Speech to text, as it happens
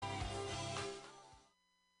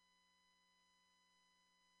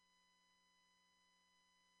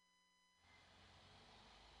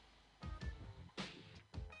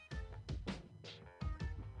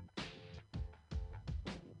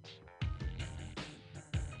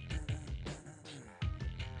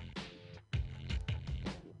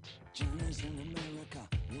Johnny's in America,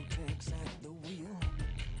 no tricks at the wheel.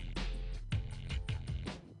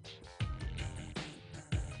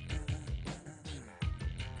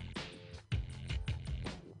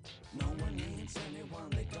 No one needs anyone,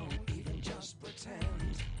 they don't even just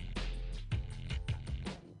pretend.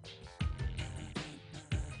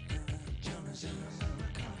 Johnny's in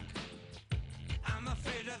America. I'm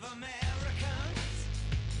afraid of Americans.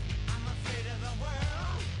 I'm afraid of the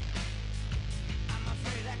world. I'm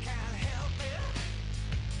afraid I can't help it.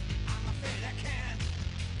 I'm afraid I can't.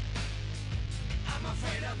 I'm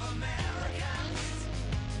afraid of Americans.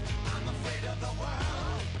 I'm afraid of the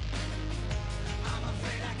world. I'm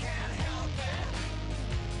afraid I can't help it.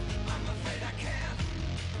 I'm afraid I can't.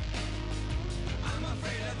 I'm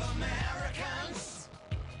afraid of Americans.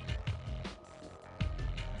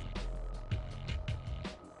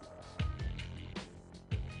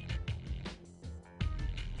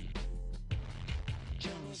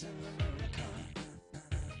 Johnny's in America.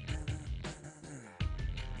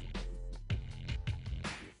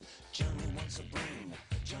 Johnny wants a brain.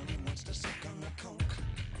 Johnny wants to suck on the coke.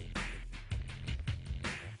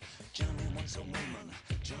 Johnny wants a woman.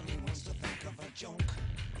 Johnny wants to think of a joke.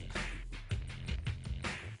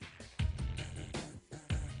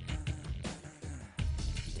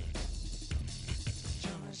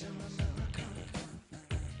 Johnny's in America.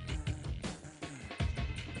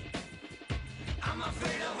 I'm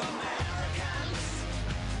afraid of Americans.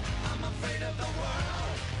 I'm afraid of the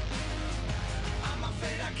world. I'm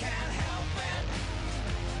afraid I can't help it.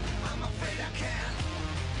 I'm afraid I can't.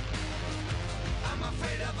 I'm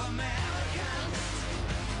afraid of Americans.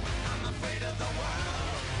 I'm afraid of the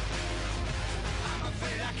world. I'm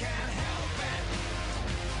afraid I can't help it.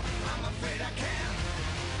 I'm afraid I can't.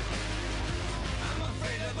 I'm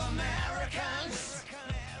afraid of Americans.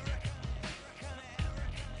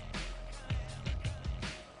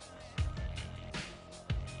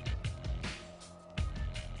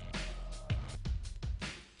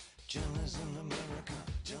 Johnny's in America.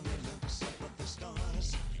 Johnny looks up at the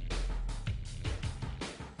stars.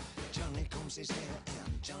 Johnny combs his hair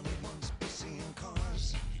and Johnny wants to be seeing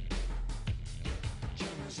cars.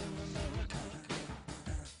 Johnny's in America.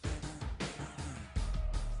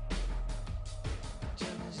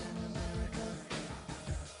 Johnny's in America.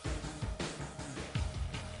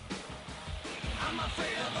 I'm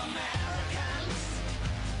afraid of Americans.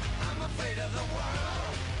 I'm afraid of the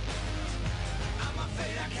world. I'm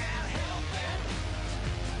afraid I can't help it.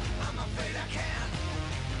 I'm afraid I can't.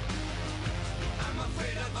 I'm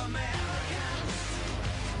afraid of Americans.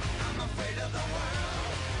 I'm afraid of the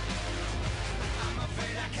world. I'm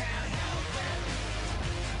afraid I can't help it.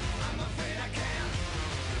 I'm afraid I can't.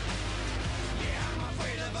 Yeah, I'm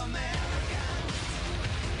afraid of Americans.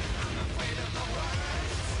 I'm afraid of the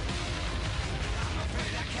worst. I'm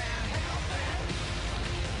afraid I can't help it.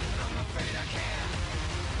 I'm afraid I can't.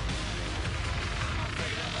 I'm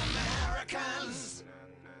afraid of Americans.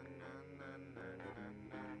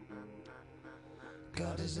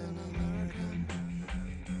 God is an American.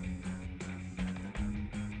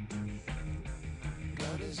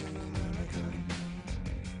 God is an American.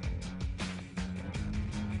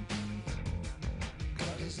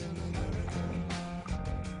 God is an American.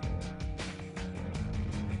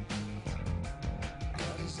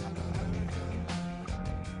 God is an American.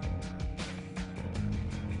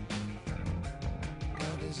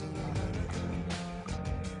 God is an American.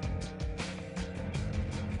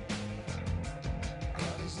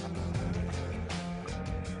 God is an American.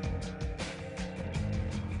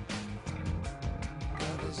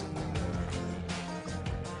 God is an American.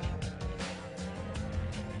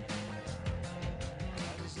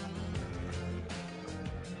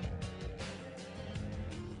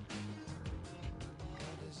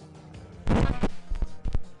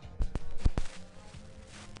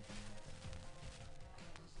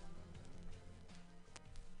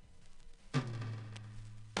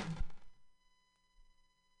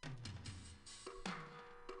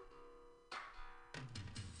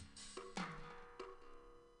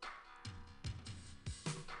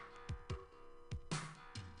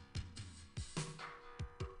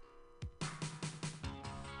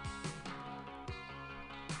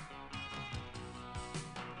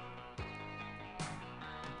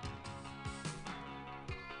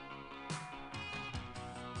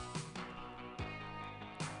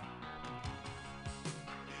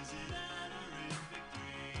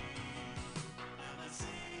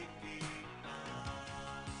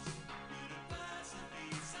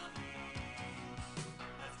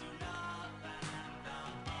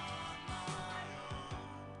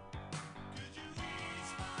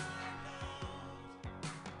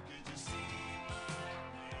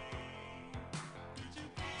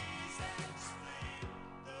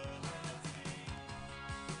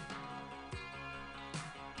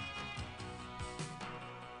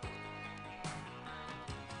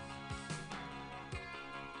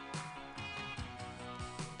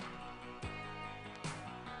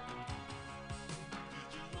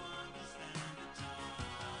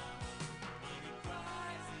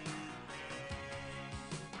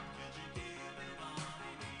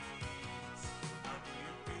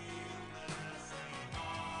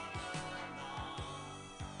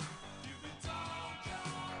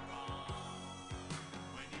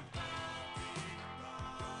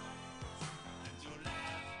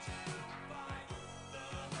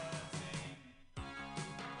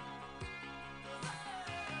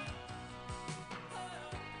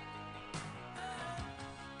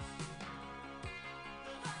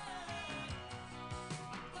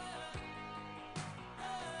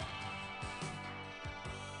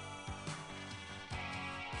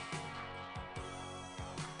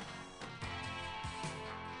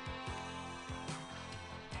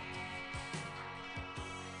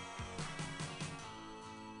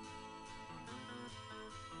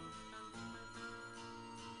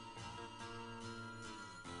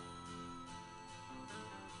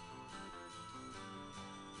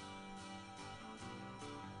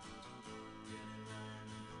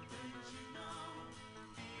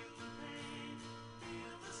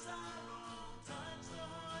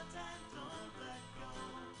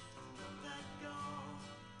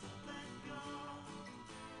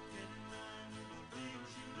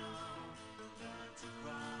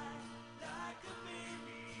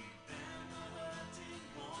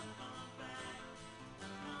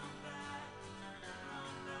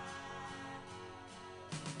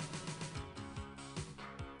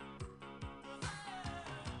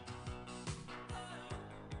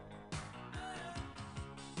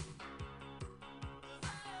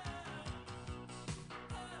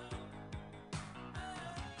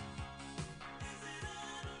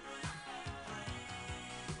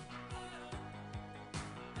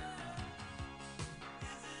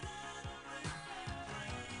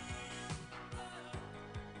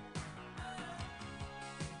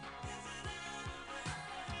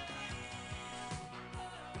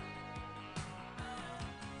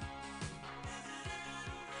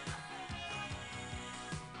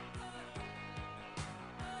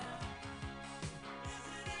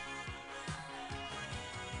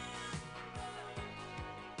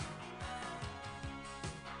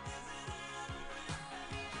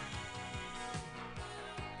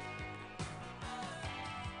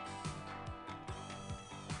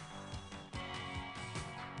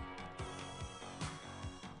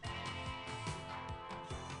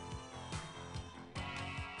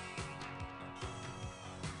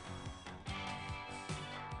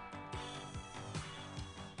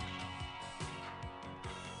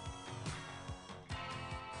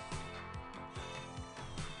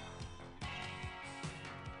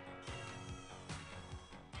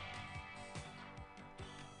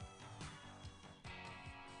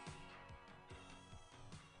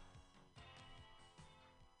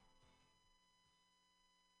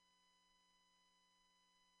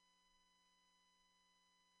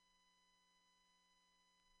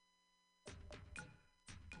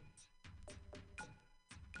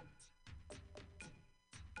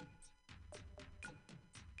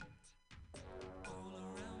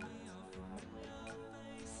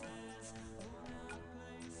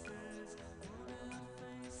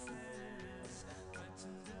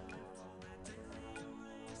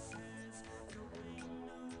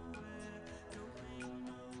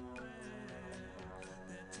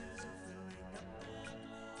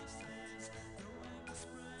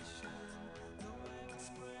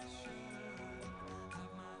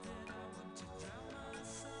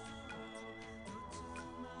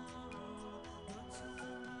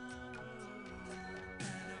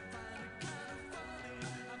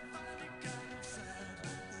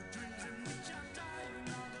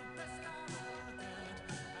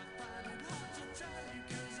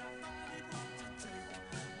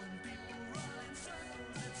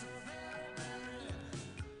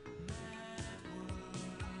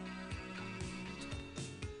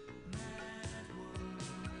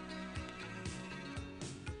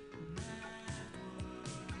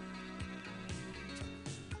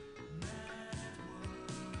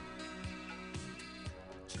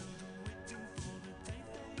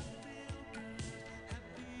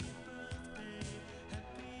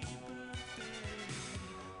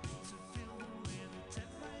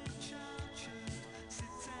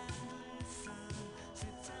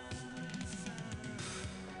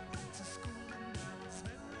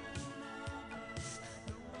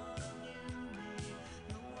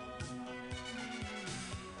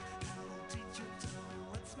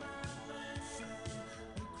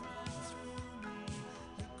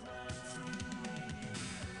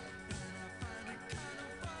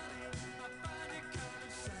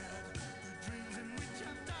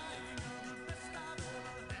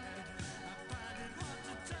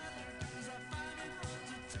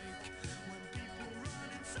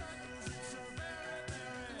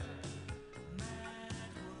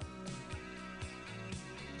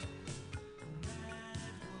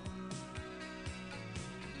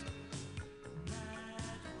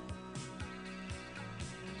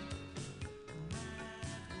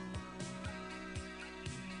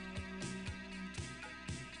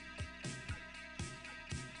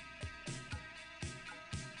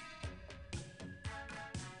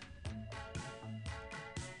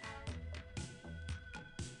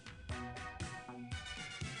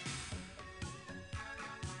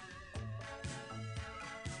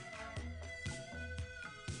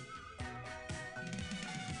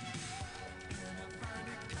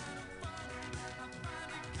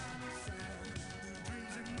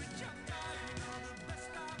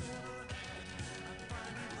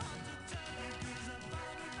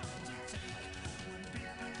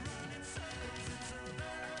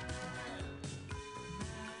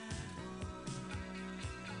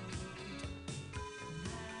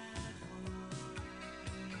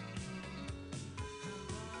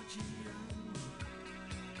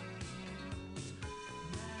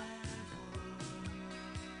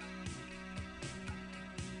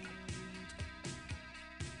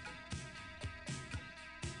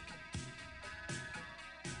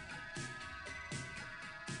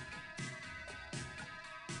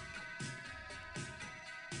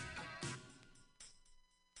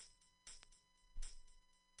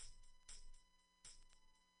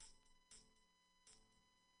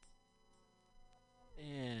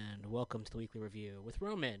 welcome to the Weekly Review with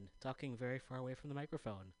Roman, talking very far away from the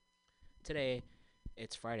microphone. Today,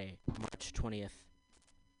 it's Friday, March 20th,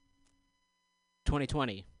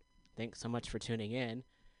 2020. Thanks so much for tuning in.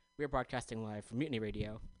 We're broadcasting live from Mutiny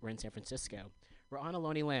Radio. We're in San Francisco. We're on a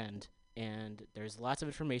lonely land, and there's lots of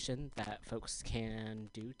information that folks can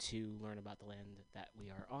do to learn about the land that we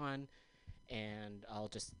are on, and I'll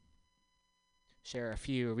just share a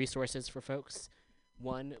few resources for folks.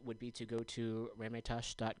 One would be to go to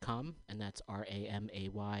ramaytush.com, and that's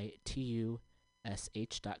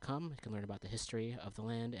RAMAYTUSH.com. You can learn about the history of the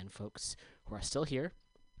land and folks who are still here.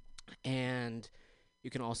 And you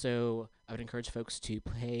can also, I would encourage folks to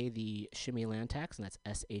pay the Shumi land tax, and that's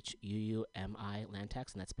SHUUMI land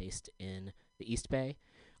tax, and that's based in the East Bay.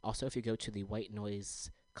 Also, if you go to the White Noise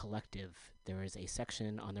Collective, there is a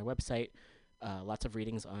section on their website, lots of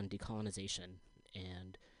readings on decolonization.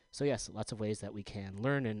 And so yes, lots of ways that we can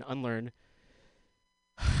learn and unlearn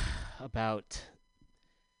about,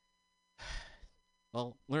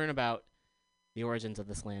 learn about the origins of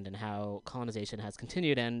this land and how colonization has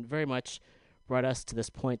continued and very much brought us to this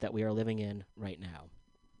point that we are living in right now.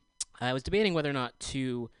 I was debating whether or not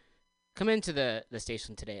to come into the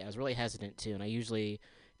station today. I was really hesitant to, and I usually,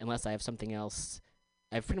 unless I have something else,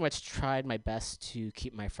 I've pretty much tried my best to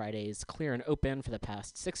keep my Fridays clear and open for the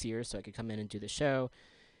past 6 years so I could come in and do the show.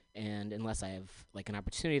 And unless I have like an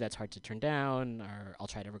opportunity that's hard to turn down, or I'll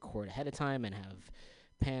try to record ahead of time and have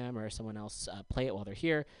Pam or someone else play it while they're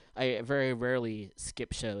here, I very rarely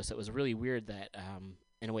skip shows. So it was really weird that,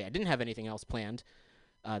 in a way, I didn't have anything else planned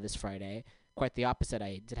this Friday. Quite the opposite.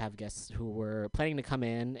 I did have guests who were planning to come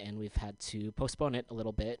in, and we've had to postpone it a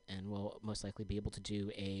little bit, and we'll most likely be able to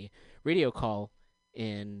do a radio call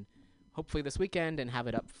in hopefully this weekend and have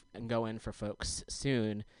it up and going for folks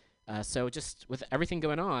soon. So just with everything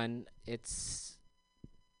going on, it's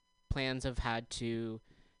plans have had to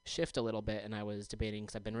shift a little bit, and I was debating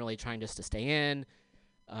because I've been really trying just to stay in,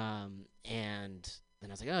 and then I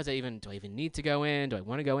was like, do I even need to go in? Do I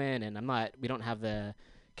want to go in? And we don't have the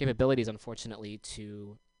capabilities, unfortunately,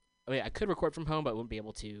 I could record from home, but I wouldn't be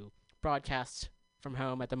able to broadcast from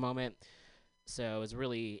home at the moment. So I was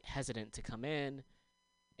really hesitant to come in,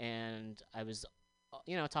 and I was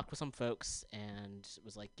talked with some folks and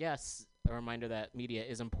was like, yes, a reminder that media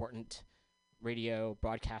is important. Radio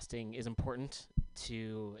broadcasting is important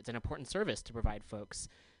it's an important service to provide folks,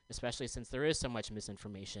 especially since there is so much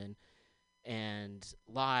misinformation and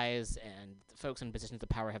lies, and folks in positions of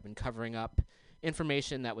power have been covering up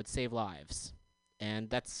information that would save lives.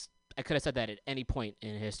 And I could have said that at any point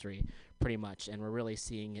in history, pretty much, and we're really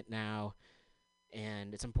seeing it now.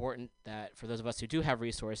 And it's important that for those of us who do have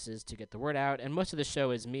resources to get the word out, and most of the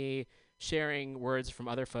show is me sharing words from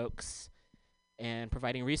other folks and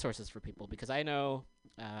providing resources for people, because I know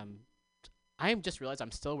I just realized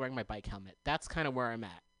I'm still wearing my bike helmet. That's kind of where I'm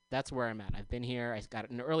at. That's where I'm at. I've been here. I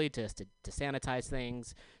got in early to sanitize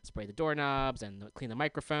things, spray the doorknobs, and clean the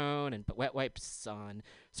microphone, and put wet wipes on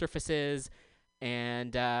surfaces,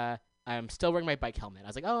 and I'm still wearing my bike helmet. I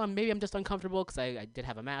was like, maybe I'm just uncomfortable because I did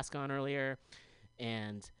have a mask on earlier.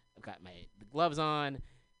 And I've got the gloves on,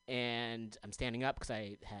 and I'm standing up because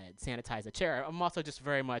I had sanitized the chair. I'm also just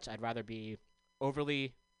I'd rather be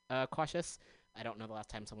overly cautious. I don't know the last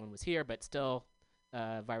time someone was here, but still,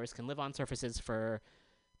 virus can live on surfaces for,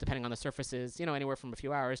 depending on the surfaces, anywhere from a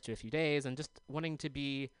few hours to a few days, and just wanting to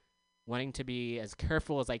be as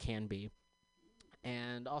careful as I can be.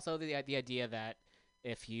 And also the idea that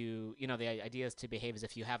if the idea is to behave as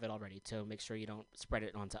if you have it already, to make sure you don't spread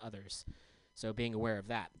it onto others. So being aware of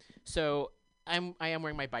that. So I am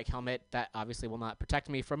wearing my bike helmet. That obviously will not protect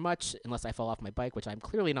me from much unless I fall off my bike, which I'm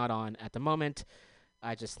clearly not on at the moment.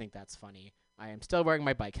 I just think that's funny. I am still wearing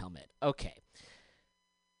my bike helmet. Okay.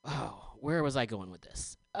 Oh, where was I going with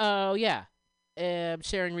this? Oh, yeah.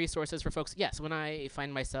 Sharing resources for folks. Yes, when I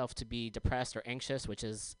find myself to be depressed or anxious, which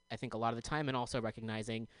is, I think, a lot of the time, and also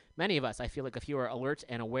recognizing many of us, I feel like if you are alert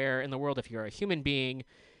and aware in the world, if you're a human being,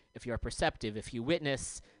 if you are perceptive, if you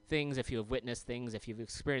witness things, if you have witnessed things, if you've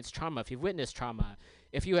experienced trauma, if you've witnessed trauma,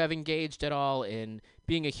 if you have engaged at all in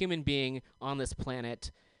being a human being on this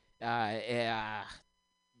planet,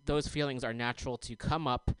 those feelings are natural to come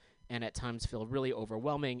up and at times feel really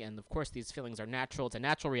overwhelming. And of course, these feelings are natural. It's a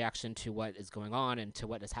natural reaction to what is going on and to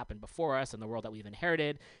what has happened before us and the world that we've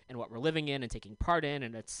inherited and what we're living in and taking part in.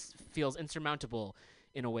 And it feels insurmountable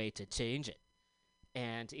in a way to change it,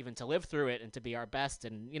 and even to live through it and to be our best.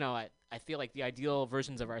 And, I feel like the ideal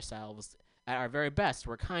versions of ourselves at our very best,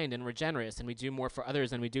 we're kind and we're generous and we do more for others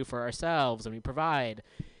than we do for ourselves, and we provide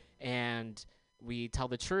and we tell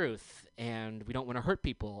the truth and we don't want to hurt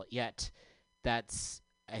people. Yet that's,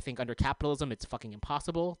 I think under capitalism, it's fucking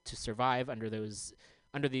impossible to survive under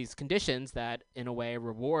these conditions that, in a way,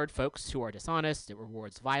 reward folks who are dishonest. It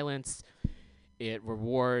rewards violence. It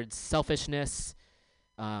rewards selfishness.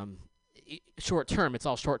 Short term, it's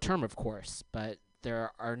all short term, of course, but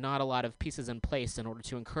there are not a lot of pieces in place in order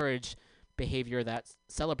to encourage behavior that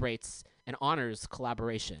celebrates and honors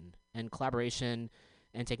collaboration. And collaboration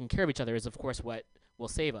and taking care of each other is, of course, what will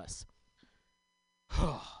save us.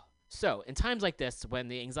 So, in times like this, when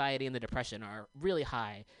the anxiety and the depression are really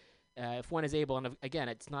high, if one is able, and again,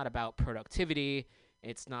 it's not about productivity,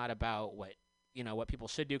 it's not about what people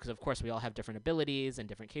should do, because of course we all have different abilities and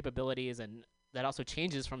different capabilities, and that also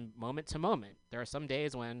changes from moment to moment. There are some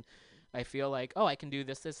days when I feel like, oh, I can do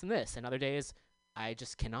this, this, and this, and other days I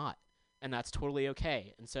just cannot, and that's totally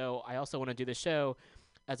okay. And so I also want to do the show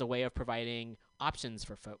as a way of providing options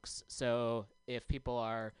for folks. So if people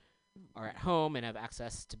are at home and have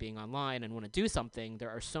access to being online and want to do something, there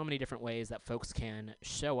are so many different ways that folks can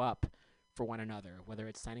show up for one another, whether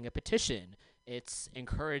it's signing a petition, it's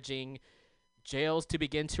encouraging jails to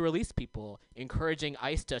begin to release people, encouraging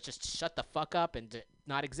ICE to just shut the fuck up and to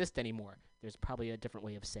not exist anymore. There's probably a different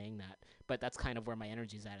way of saying that, but that's kind of where my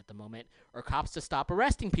energy's at the moment. Or cops to stop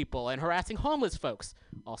arresting people and harassing homeless folks.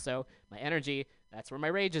 Also, my energy, that's where my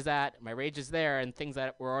rage is at. My rage is there, and things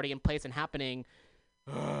that were already in place and happening.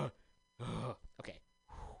 Okay.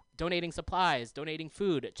 Donating supplies, donating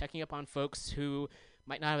food, checking up on folks who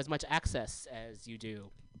might not have as much access as you do.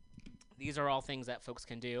 These are all things that folks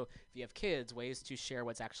can do. If you have kids, ways to share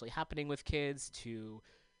what's actually happening with kids, to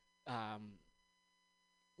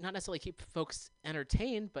not necessarily keep folks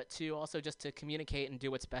entertained, but to also just to communicate and do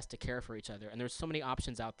what's best to care for each other. And there's so many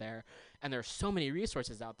options out there, and there's so many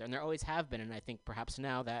resources out there, and there always have been. And I think perhaps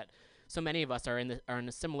now that so many of us are in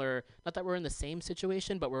a similar, not that we're in the same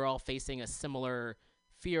situation, but we're all facing a similar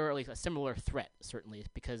fear, or at least a similar threat, certainly,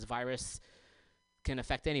 because virus can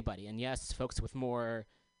affect anybody. And yes, folks with more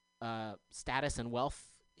status and wealth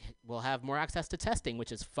will have more access to testing,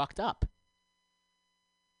 which is fucked up.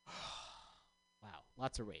 Wow,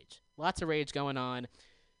 lots of rage going on.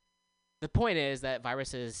 The point is that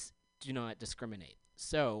viruses do not discriminate.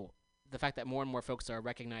 So the fact that more and more folks are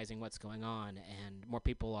recognizing what's going on and more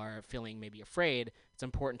people are feeling maybe afraid, it's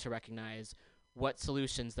important to recognize what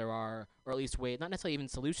solutions there are, or at least not necessarily even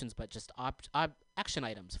solutions, but just action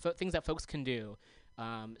items, things that folks can do.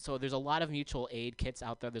 So there's a lot of mutual aid kits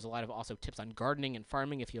out there. There's a lot of also tips on gardening and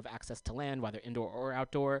farming if you have access to land, whether indoor or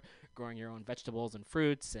outdoor, growing your own vegetables and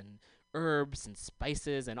fruits and herbs and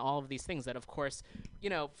spices and all of these things that, of course,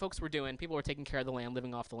 folks were doing. People were taking care of the land,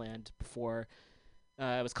 living off the land before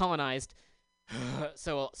it was colonized.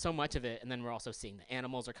 So much of it. And then we're also seeing the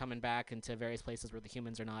animals are coming back into various places where the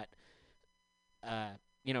humans are not,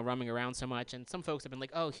 roaming around so much. And some folks have been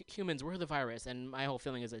like, oh, humans, we're the virus. And my whole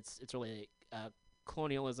feeling is it's really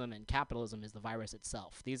colonialism and capitalism is the virus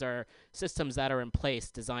itself. These are systems that are in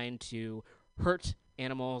place designed to hurt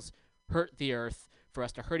animals, hurt the earth, for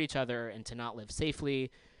us to hurt each other and to not live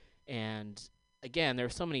safely. And again, there are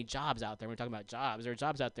so many jobs out there. When we're talking about jobs, there are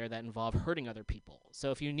jobs out there that involve hurting other people.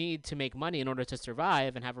 So if you need to make money in order to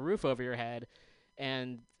survive and have a roof over your head,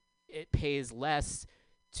 and it pays less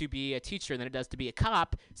to be a teacher than it does to be a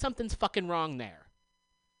cop, something's fucking wrong there.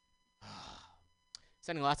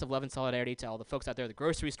 Sending lots of love and solidarity to all the folks out there, the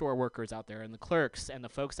grocery store workers out there, and the clerks, and the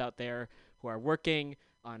folks out there who are working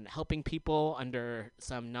on helping people under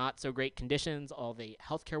some not so great conditions, all the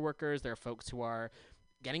healthcare workers. There are folks who are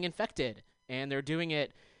getting infected, and they're doing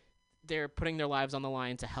it, they're putting their lives on the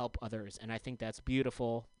line to help others, and I think that's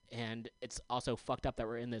beautiful, and it's also fucked up that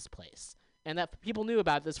we're in this place. And that people knew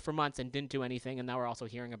about this for months and didn't do anything, and now we're also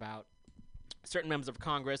hearing about certain members of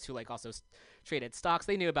Congress who also traded stocks.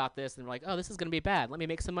 They knew about this and were like, oh, this is going to be bad. Let me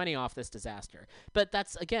make some money off this disaster. But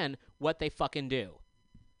that's, again, what they fucking do.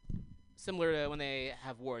 Similar to when they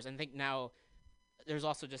have wars. And I think now there's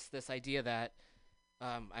also just this idea that,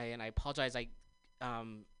 I apologize, I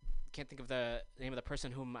can't think of the name of the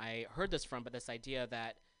person whom I heard this from, but this idea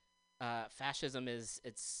that fascism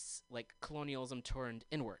it's like colonialism turned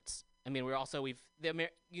inwards. I mean, the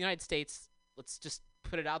United States, let's just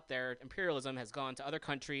put it out there, imperialism has gone to other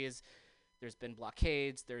countries. There's been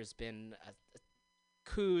blockades. There's been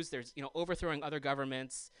coups. There's, overthrowing other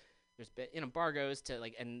governments. There's been embargoes to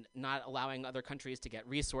and not allowing other countries to get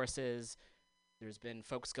resources. There's been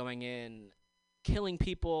folks going in, killing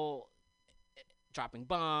people, dropping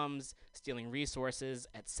bombs, stealing resources,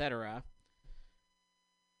 etc.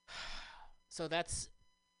 So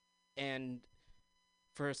and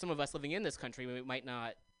for some of us living in this country, we might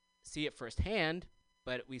not see it firsthand,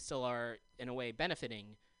 but we still are, in a way,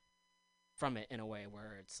 benefiting from it in a way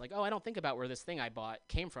where it's like, oh, I don't think about where this thing I bought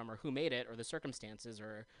came from or who made it or the circumstances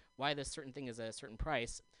or why this certain thing is a certain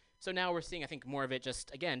price. So now we're seeing, I think, more of it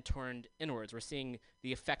just, again, turned inwards. We're seeing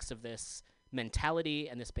the effects of this mentality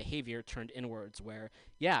and this behavior turned inwards where,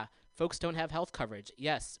 yeah, folks don't have health coverage.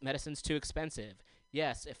 Yes, medicine's too expensive.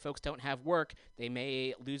 Yes, if folks don't have work, they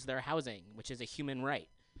may lose their housing, which is a human right.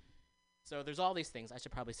 So there's all these things. I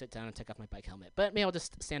should probably sit down and take off my bike helmet. But maybe I'll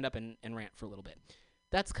just stand up and rant for a little bit.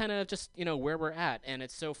 That's kind of just, where we're at. And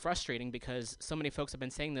it's so frustrating because so many folks have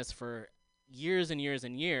been saying this for years and years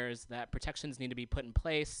and years that protections need to be put in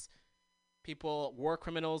place. War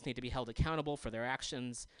criminals need to be held accountable for their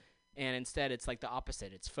actions. And instead, it's like the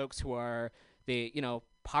opposite. It's folks who are,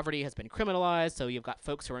 poverty has been criminalized. So you've got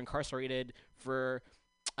folks who are incarcerated for,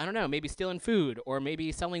 I don't know, maybe stealing food or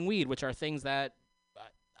maybe selling weed, which are things that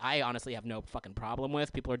I honestly have no fucking problem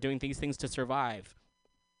with. People are doing these things to survive.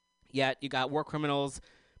 Yet you got war criminals,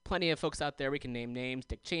 plenty of folks out there. We can name names: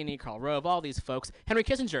 Dick Cheney, Karl Rove, all these folks. Henry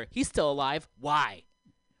Kissinger, he's still alive. Why?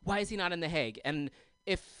 Why is he not in The Hague? And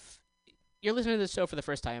if you're listening to this show for the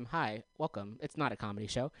first time, hi, welcome. It's not a comedy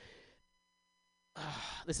show.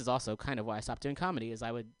 This is also kind of why I stopped doing comedy, is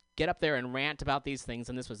I would get up there and rant about these things,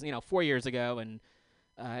 and this was 4 years ago, and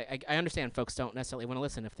I understand folks don't necessarily want to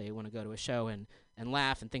listen if they want to go to a show and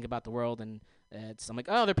laugh and think about the world, and I'm like,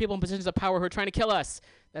 oh, there are people in positions of power who are trying to kill us.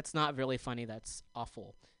 That's not really funny. That's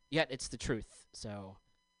awful. Yet it's the truth. So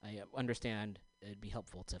I understand it'd be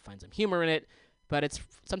helpful to find some humor in it, but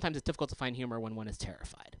sometimes it's difficult to find humor when one is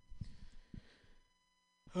terrified.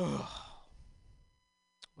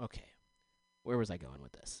 Okay. Where was I going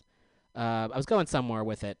with this? I was going somewhere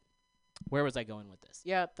with it. Where was I going with this?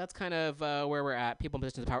 Yeah, that's kind of where we're at. People in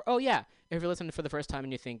positions of power. Oh, yeah. If you're listening for the first time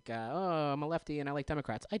and you think, oh, I'm a lefty and I like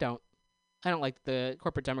Democrats. I don't like the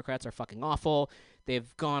corporate Democrats are fucking awful.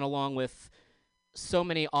 They've gone along with so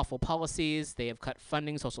many awful policies. They have cut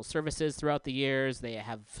funding, social services throughout the years. They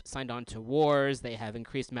have signed on to wars. They have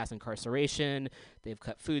increased mass incarceration. They've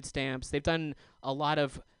cut food stamps. They've done a lot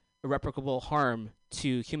of irreparable harm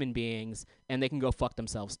to human beings, and they can go fuck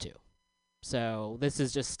themselves too. So this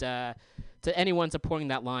is just to anyone supporting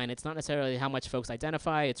that line. It's not necessarily how much folks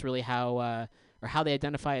identify. It's really how they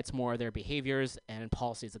identify. It's more their behaviors and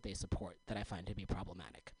policies that they support that I find to be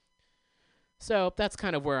problematic. So that's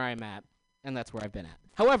kind of where I'm at, and that's where I've been at.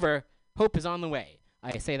 However, hope is on the way.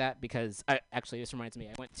 I say that because this reminds me.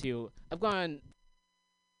 I've gone.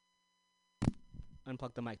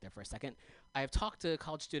 Unplug the mic there for a second. I've talked to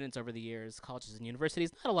college students over the years, colleges and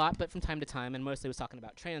universities, not a lot, but from time to time, and mostly was talking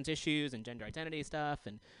about trans issues and gender identity stuff,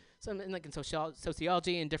 and some in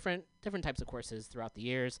sociology and different types of courses throughout the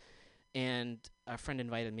years. And a friend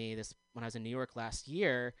invited me when I was in New York last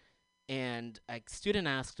year, and a student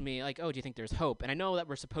asked me, like, oh, do you think there's hope? And I know that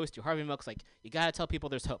we're supposed to. Harvey Milk's like, you got to tell people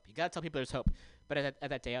there's hope. You got to tell people there's hope. But at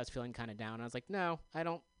that day, I was feeling kind of down. I was like, no, I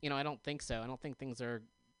don't think so. I don't think things are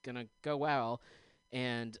going to go well.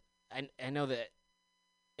 And I know that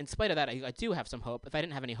in spite of that, I do have some hope. If I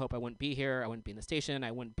didn't have any hope, I wouldn't be here. I wouldn't be in the station.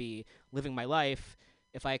 I wouldn't be living my life.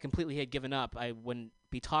 If I completely had given up, I wouldn't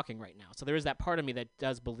be talking right now. So there is that part of me that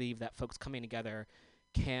does believe that folks coming together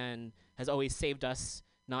has always saved us.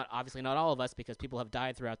 Obviously not all of us, because people have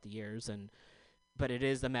died throughout the years, but it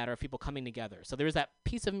is a matter of people coming together. So there is that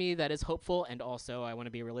piece of me that is hopeful, and also I want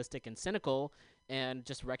to be realistic and cynical and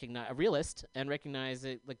just recognize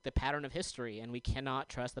it, like the pattern of history, and we cannot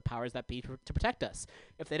trust the powers that be to protect us.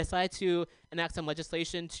 If they decide to enact some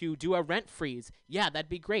legislation to do a rent freeze, yeah, that'd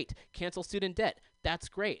be great. Cancel student debt, that's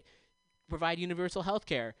great. Provide universal health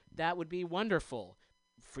care, that would be wonderful.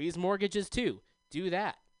 Freeze mortgages too, do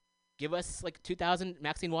that. Give us like $2,000.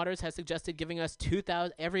 Maxine Waters has suggested giving us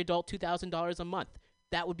every adult $2,000 a month.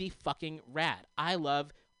 That would be fucking rad. I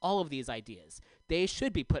love all of these ideas. They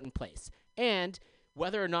should be put in place. And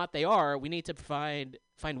whether or not they are, we need to find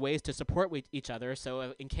ways to support each other.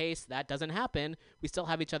 So in case that doesn't happen, we still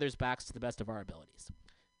have each other's backs to the best of our abilities.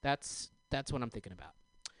 That's what I'm thinking about.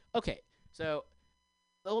 Okay, so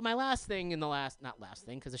my last thing not last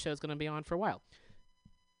thing, because the show's going to be on for a while.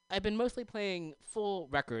 I've been mostly playing full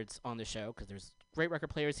records on the show because there's great record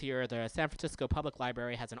players here. The San Francisco Public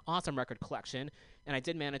Library has an awesome record collection, and I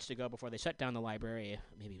did manage to go before they shut down the library.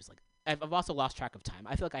 Maybe it was like I've also lost track of time.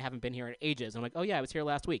 I feel like I haven't been here in ages. I'm like, oh yeah, I was here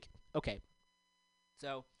last week. Okay,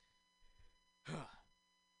 so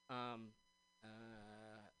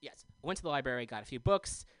yes, I went to the library, got a few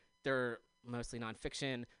books. They're mostly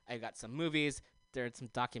nonfiction. I got some movies. There's some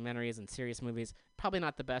documentaries and serious movies. Probably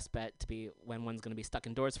not the best bet to be when one's going to be stuck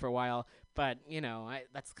indoors for a while, but,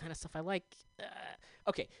 that's the kind of stuff I like.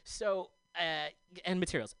 Okay, so, and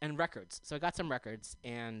materials and records. So I got some records,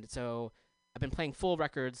 and so I've been playing full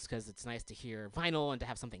records because it's nice to hear vinyl and to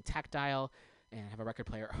have something tactile, and have a record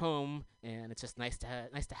player at home, and it's just nice to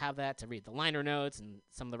nice to have that, to read the liner notes, and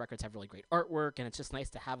some of the records have really great artwork, and it's just nice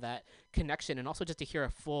to have that connection, and also just to hear a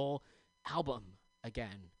full album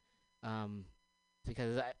again,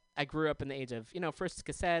 because I grew up in the age of first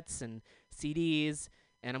cassettes and CDs,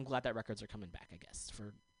 and I'm glad that records are coming back, I guess,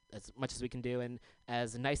 for as much as we can do, and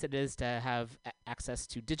as nice it is to have access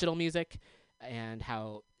to digital music, and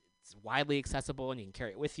how it's widely accessible and you can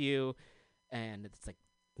carry it with you, and it's like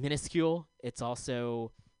minuscule. It's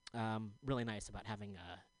also really nice about having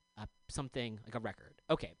a something like a record.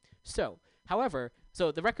 Okay, so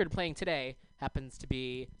the record playing today happens to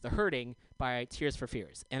be "The Hurting" by Tears for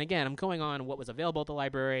Fears. And again, I'm going on what was available at the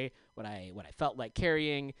library, what I felt like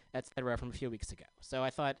carrying, etc. from a few weeks ago. So I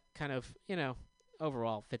thought kind of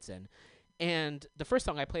overall fits in. And the first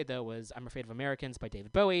song I played though was "I'm Afraid of Americans" by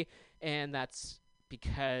David Bowie, and that's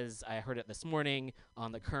because I heard it this morning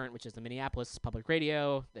on The Current, which is the Minneapolis Public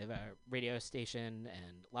Radio. They have a radio station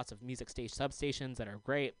and lots of music substations that are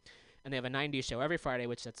great. And they have a 90s show every Friday,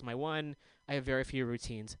 which that's my one. I have very few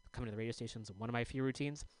routines. Coming to the radio station's one of my few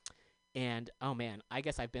routines. And, oh man, I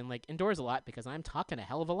guess I've been indoors a lot because I'm talking a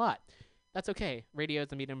hell of a lot. That's okay. Radio is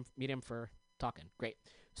the medium for talking. Great.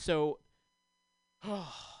 So, I'm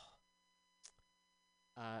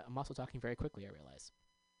also talking very quickly, I realize.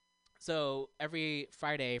 So every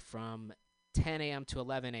Friday from 10 a.m. to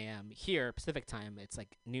 11 a.m. here, Pacific time, it's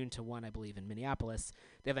like noon to 1, I believe, in Minneapolis,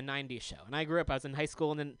 they have a 90s show. And I was in high school,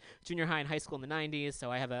 and then junior high and high school in the 90s,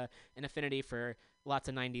 so I have an affinity for lots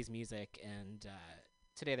of 90s music. And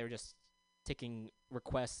today they were just taking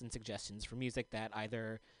requests and suggestions for music that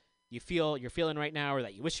either you're feeling right now or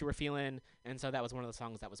that you wish you were feeling. And so that was one of the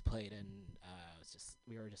songs that was played, and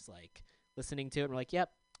we were just listening to it, and we're like, yep,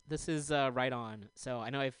 this is right on. So I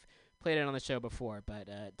know I've played it on the show before, but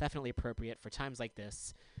definitely appropriate for times like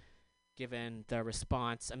this, given the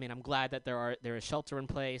response. I mean, I'm glad that there is shelter in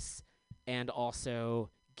place, and also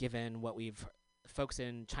given what folks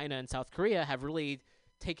in China and South Korea have really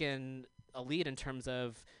taken a lead in terms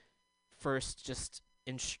of first just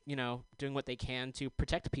doing what they can to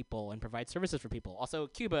protect people and provide services for people. Also,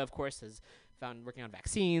 Cuba, of course, has found working on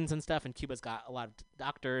vaccines and stuff, and Cuba's got a lot of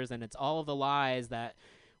doctors, and it's all of the lies that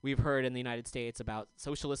we've heard in the United States about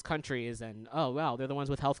socialist countries, and oh wow, they're the ones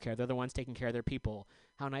with healthcare, they're the ones taking care of their people.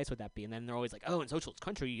 How nice would that be? And then they're always like, oh, in socialist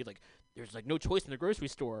country, there's no choice in the grocery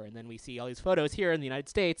store. And then we see all these photos here in the United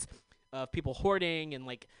States of people hoarding and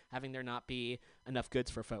having there not be enough goods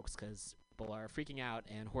for folks because people are freaking out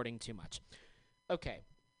and hoarding too much. Okay,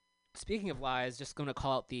 speaking of lies, just going to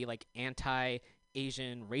call out the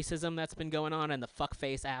anti-Asian racism that's been going on and the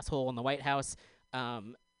fuckface asshole in the White House.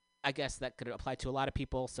 I guess that could apply to a lot of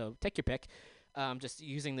people, so take your pick. Just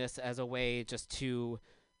using this as a way just to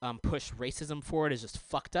push racism forward is just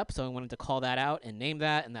fucked up, so I wanted to call that out and name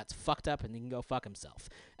that, and that's fucked up, and he can go fuck himself,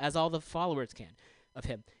 as all the followers can of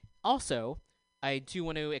him. Also, I do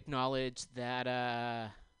want to acknowledge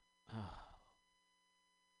that,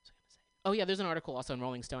 oh yeah, there's an article also in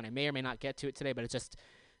Rolling Stone. I may or may not get to it today, but it's just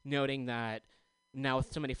noting that now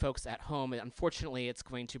with so many folks at home, unfortunately, it's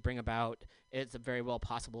very well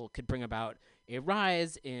possible could bring about a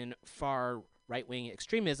rise in far right-wing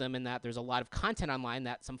extremism, in that there's a lot of content online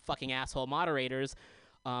that some fucking asshole moderators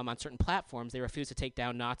on certain platforms, they refuse to take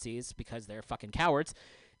down Nazis because they're fucking cowards.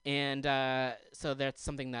 And so that's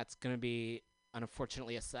something that's going to be,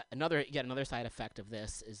 unfortunately, another side effect of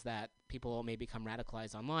this is that people may become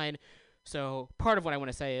radicalized online. So part of what I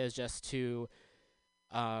want to say is just to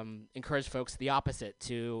encourage folks the opposite,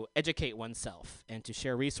 to educate oneself and to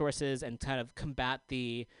share resources and kind of combat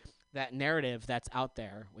that narrative that's out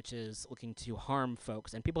there, which is looking to harm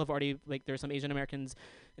folks. And people have already, there's some Asian Americans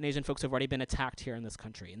and Asian folks who have already been attacked here in this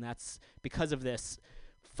country, and that's because of this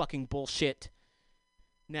fucking bullshit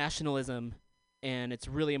nationalism, and it's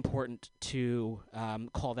really important to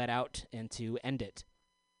call that out and to end it.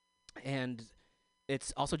 And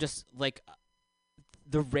it's also just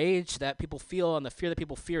the rage that people feel and the fear that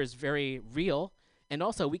people fear is very real. And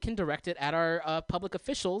also, we can direct it at our public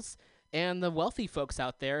officials and the wealthy folks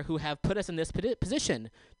out there who have put us in this position,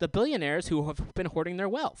 the billionaires who have been hoarding their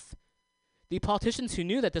wealth, the politicians who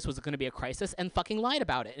knew that this was going to be a crisis and fucking lied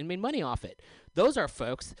about it and made money off it. Those are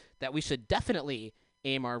folks that we should definitely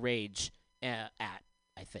aim our rage at,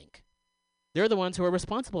 I think. They're the ones who are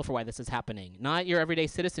responsible for why this is happening, not your everyday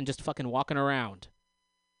citizen just fucking walking around.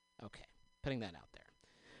 Okay, putting that out there.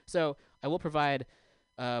 So I will provide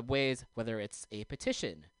ways, whether it's a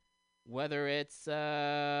petition, whether it's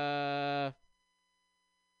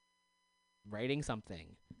writing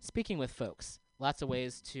something, speaking with folks, lots of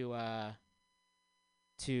ways to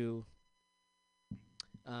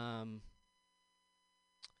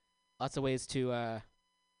Lots of ways to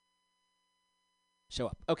show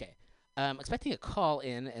up. Okay. Expecting a call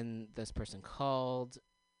in, and this person called.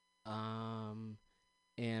 And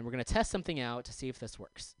we're going to test something out to see if this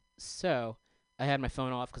works. So I had my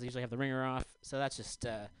phone off because I usually have the ringer off. So that's just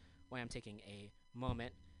why I'm taking a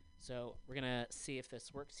moment. So we're going to see if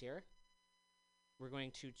this works here. We're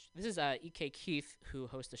going to this is E.K. Keith, who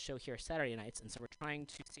hosts a show here Saturday nights. And so we're trying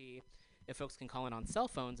to see if folks can call in on cell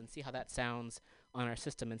phones and see how that sounds on our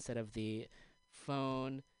system instead of the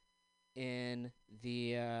phone in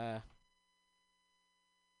the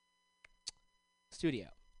studio.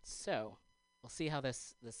 So we'll see how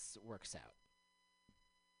this works out.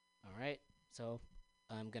 All right. So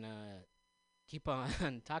I'm going to keep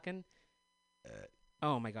on talking.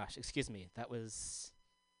 Oh my gosh, excuse me. That was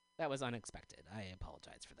unexpected. I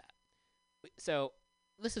apologize for that. So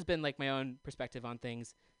this has been like my own perspective on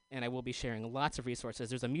things, and I will be sharing lots of resources.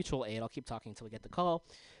 There's a mutual aid. I'll keep talking until we get the call.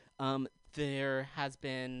 There has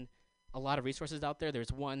been a lot of resources out there.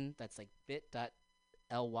 There's one that's like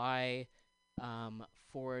bit.ly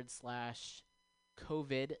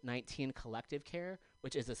 /COVID-19 collective care,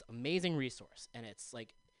 which is this amazing resource. And it's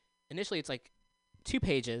like, initially it's like 2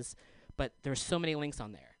 pages, but there's so many links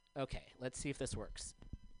on there. Okay, let's see if this works.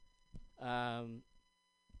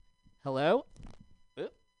 Hello?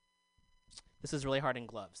 Oop. This is really hard in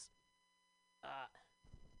gloves.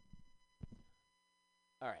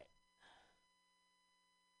 All right.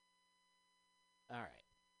 All right.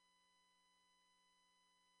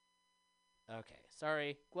 Okay,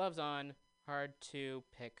 sorry. Gloves on. Hard to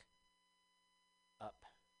pick up.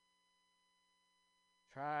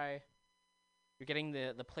 Try. You're getting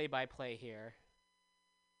the play-by-play here.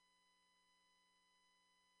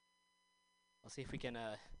 I'll see if we can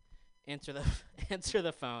answer the answer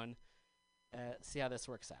the phone. See how this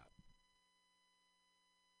works out.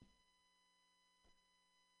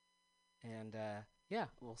 And yeah,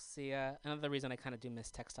 we'll see. Another reason I kind of do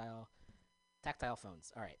miss tactile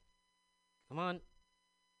phones. All right, come on.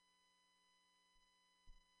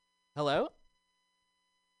 Hello?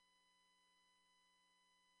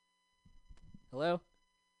 Hello?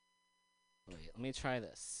 Wait, let me try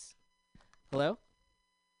this. Hello?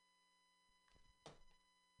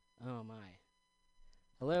 Oh my.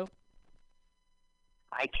 Hello?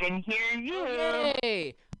 I can hear you. Oh,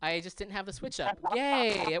 yay! I just didn't have the switch up.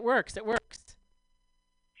 Yay! It works. It works.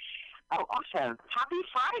 Oh, awesome. Happy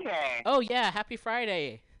Friday. Oh yeah, happy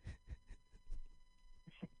Friday.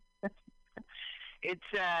 It's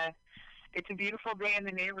a beautiful day in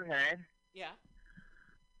the neighborhood. Yeah.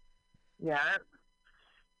 Yeah.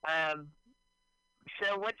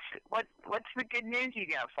 So what's the good news you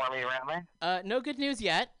got for me, Roman? No good news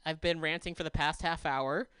yet. I've been ranting for the past half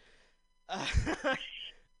hour.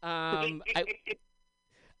 I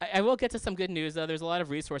will get to some good news, though. There's a lot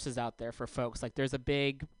of resources out there for folks. Like, there's a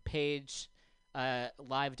big page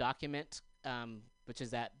live document, which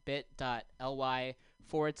is at bit.ly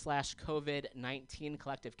 /COVID-19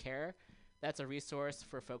 collective care. That's a resource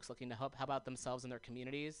for folks looking to help out themselves and their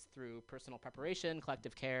communities through personal preparation,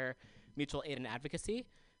 collective care, mutual aid, and advocacy.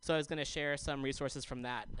 So I was going to share some resources from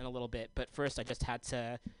that in a little bit. But first, I just had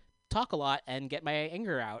to talk a lot and get my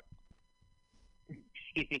anger out.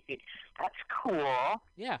 That's cool.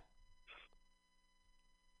 Yeah.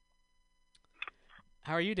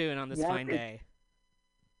 How are you doing on this fine day?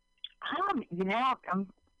 I'm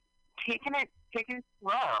taking it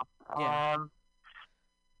slow. Yeah.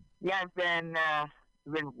 I've been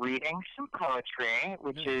reading some poetry,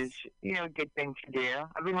 which is a good thing to do.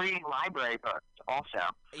 I've been reading library books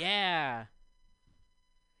also. Yeah.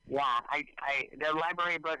 Yeah, the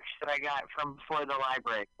library books that I got from before the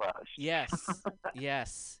library closed. Yes.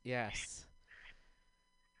 Yes.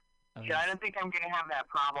 So I don't think I'm going to have that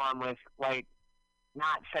problem with, like,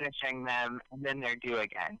 not finishing them and then they're due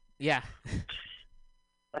again. Yeah.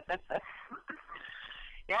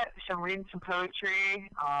 Yeah, so I'm reading some poetry.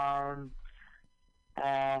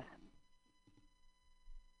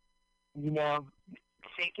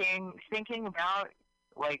 Thinking about,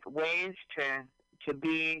 like, ways to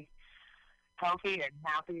be healthy and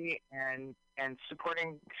happy and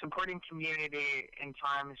supporting community in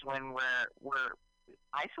times when we're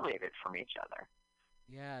isolated from each other.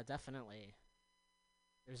 Yeah, definitely.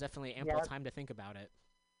 There's definitely ample time to think about it.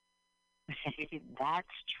 That's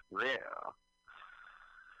true.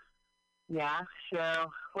 Yeah.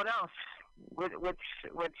 So what else? What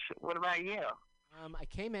about you? I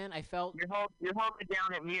came in. I felt you're holding it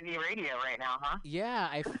down at Mutiny Radio right now, huh? Yeah,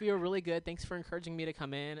 I feel really good. Thanks for encouraging me to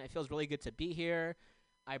come in. It feels really good to be here.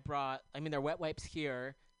 There are wet wipes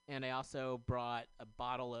here, and I also brought a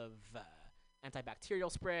bottle of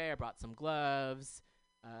antibacterial spray. I brought some gloves.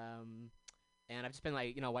 And I've just been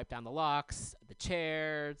like, wipe down the locks, the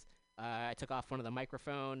chairs. I took off one of the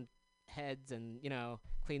microphone heads and,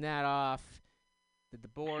 clean that off. Did the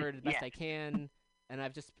board the best I can. And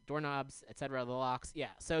I've just doorknobs, etc., the locks.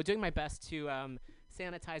 Yeah, so doing my best to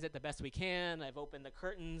sanitize it the best we can. I've opened the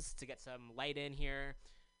curtains to get some light in here.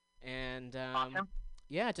 And, Awesome.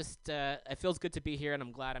 yeah, just it feels good to be here, and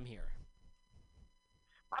I'm glad I'm here.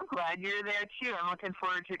 I'm glad you're there, too. I'm looking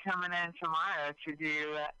forward to coming in tomorrow to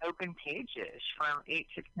do open pages from 8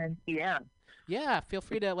 to 10 p.m. Yeah, feel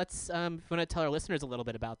free to if you want to tell our listeners a little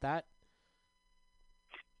bit about that.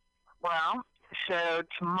 Well, so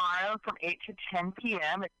tomorrow from 8 to 10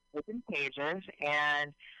 p.m. it's open pages,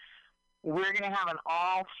 and we're going to have an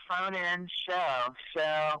all phone-in show.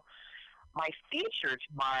 So my feature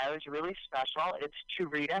tomorrow is really special. It's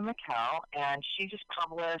Rita McKell, and she just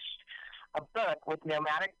published a book with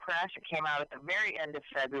Nomadic Press. It came out at the very end of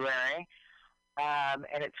February, and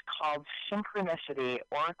it's called Synchronicity,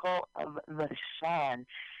 Oracle of the Sun.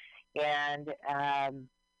 And,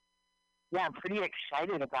 yeah, I'm pretty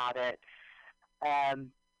excited about it.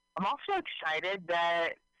 I'm also excited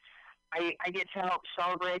that I get to help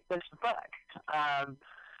celebrate this book.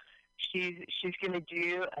 She's going to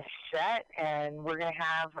do a set, and we're going to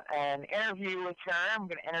have an interview with her. I'm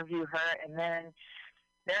going to interview her, and then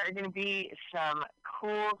there are going to be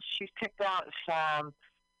she's picked out some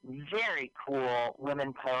very cool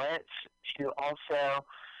women poets to also,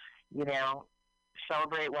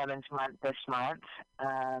 celebrate Women's Month this month.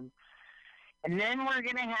 And then we're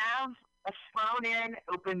going to have a phone-in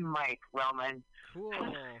open mic, Roman.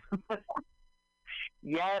 Cool.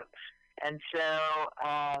 Yep. And so,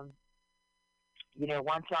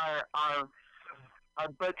 once our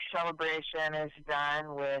book celebration is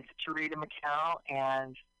done with Rita McKell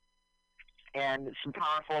and some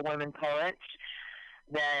powerful women poets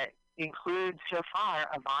that include so far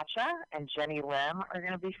Avacha and Jenny Lim are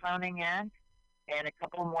going to be phoning in, and a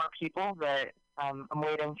couple more people that I'm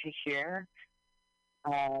waiting to hear.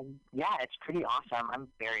 Yeah, it's pretty awesome. I'm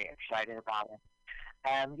very excited about it.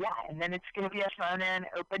 Yeah, and then it's going to be a phone-in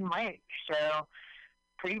open mic. So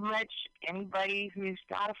pretty much anybody who's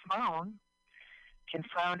got a phone can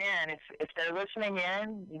phone in. If they're listening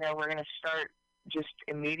in, we're going to start just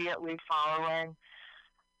immediately following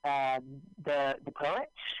the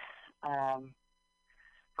poets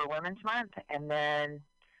for Women's Month, and then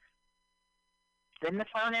the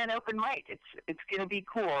phone-in open mic. It's going to be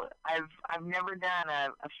cool. I've never done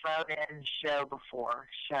a phone-in show before,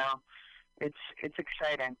 so it's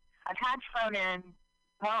exciting. I've had phone-in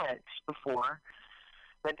poets before,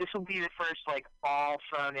 but this will be the first all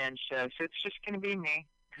phone-in show. So it's just going to be me.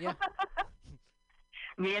 Yeah.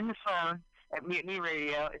 Me and the phone at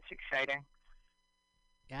MutinyRadio. It's exciting.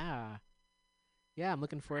 Yeah. Yeah, I'm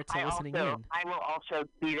looking forward to listening in. I will also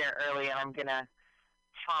be there early, and I'm going to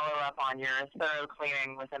follow up on your thorough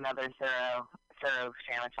cleaning with another thorough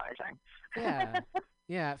sanitizing. Yeah.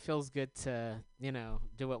 Yeah, it feels good to,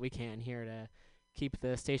 do what we can here to keep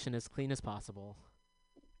the station as clean as possible.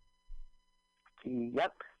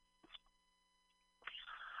 Yep.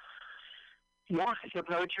 Yeah, so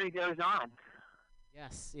poetry goes on.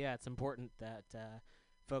 Yes, yeah, it's important that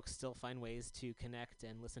folks still find ways to connect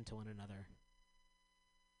and listen to one another.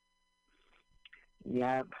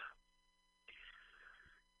 Yep.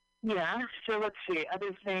 Yeah, so let's see.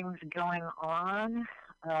 Other things going on.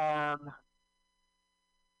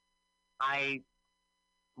 I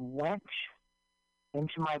went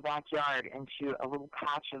into my backyard, into a little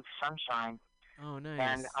patch of sunshine. Oh, nice.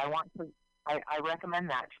 And I recommend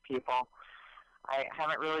that to people. I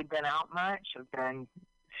haven't really been out much. I've been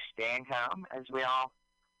staying home, as we all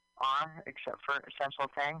are, except for essential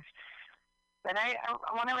things. But I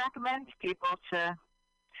want to recommend to people to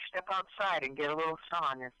step outside and get a little sun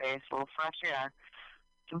on your face, a little fresh air.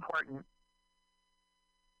 It's important.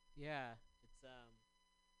 Yeah, it's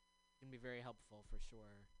going to be very helpful for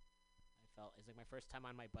sure. It's like my first time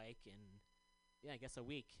on my bike in, I guess a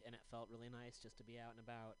week, and it felt really nice just to be out and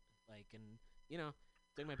about, and,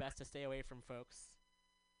 doing my best to stay away from folks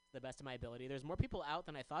to the best of my ability. There's more people out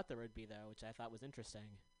than I thought there would be, though, which I thought was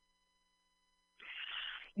interesting.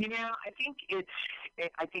 I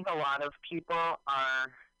think a lot of people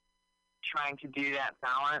are trying to do that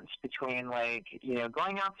balance between,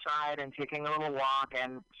 going outside and taking a little walk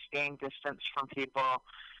and staying distance from people,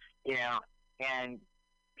 and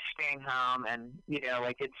staying home, and,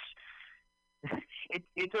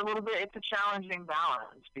 it's a little bit, it's a challenging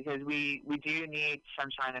balance because we do need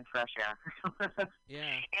sunshine and fresh air.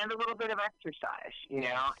 Yeah. And a little bit of exercise,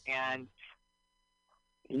 and,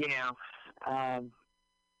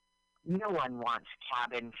 no one wants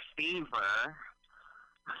cabin fever.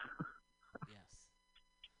 Yes.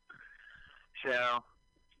 So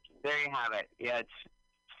there you have it. Yeah,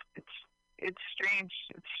 it's strange.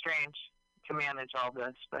 It's strange to manage all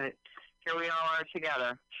this, but here we all are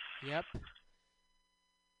together. Yep.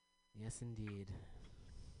 Yes, indeed.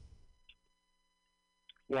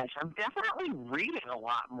 Yes, I'm definitely reading a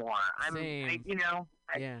lot more. Same.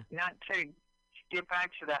 Yeah. Not to get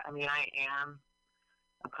back to that. I mean, I am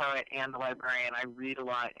a poet and a librarian. I read a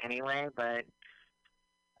lot anyway, but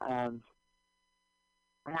I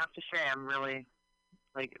have to say I'm really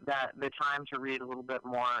like that. The time to read a little bit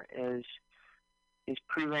more is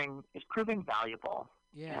proving valuable.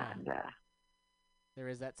 Yeah. And There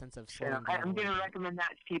is that sense of so slowing down. I'm going to recommend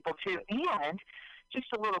that to people too. And just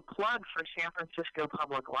a little plug for San Francisco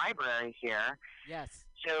Public Library here. Yes.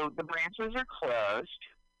 So the branches are closed.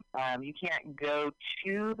 You can't go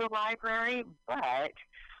to the library, but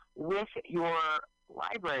with your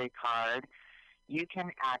library card, you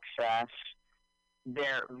can access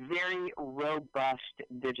their very robust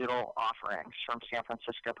digital offerings from San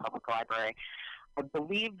Francisco Public Library. I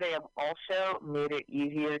believe they have also made it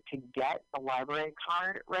easier to get the library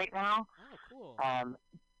card right now. Oh, cool.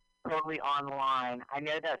 Totally online. I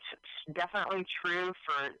know that's definitely true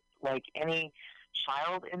for like any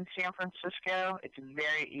child in San Francisco. It's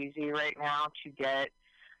very easy right now to get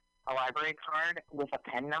a library card with a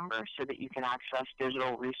PIN number so that you can access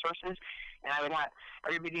digital resources. And I would have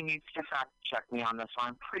everybody needs to fact check me on this one.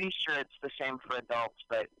 I'm pretty sure it's the same for adults,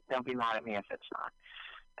 but don't be mad at me if it's not.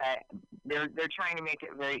 They're trying to make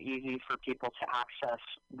it very easy for people to access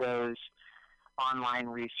those online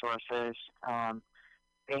resources.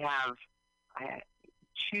 They have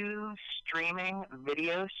 2 streaming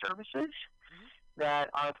video services that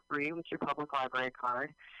are free with your public library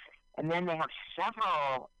card. And then they have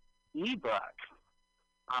several ebook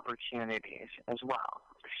opportunities as well.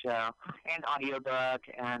 So, and audiobook,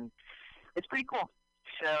 and it's pretty cool.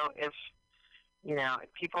 So if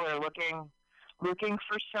people are looking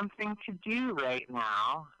for something to do right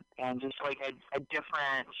now, and just like a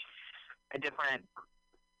different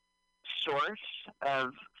source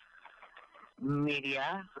of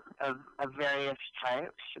media of various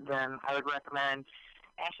types, then I would recommend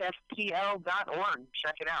sfpl.org.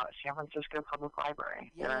 Check it out, San Francisco Public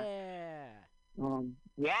Library. Yeah.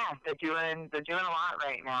 They're doing a lot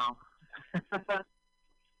right now.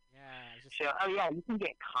 Yeah. You can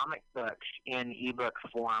get comic books in ebook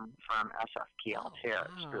form from SFPL too. Wow.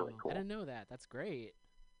 It's really cool. I didn't know that. That's great.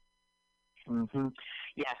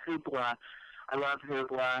 Yeah, Hoopla. I love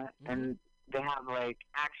Hoopla, and they have like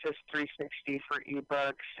Access 360 for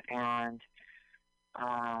ebooks and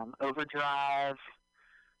Overdrive.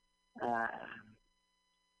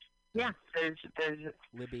 There's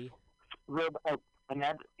Libby.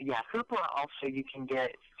 Hoopla also you can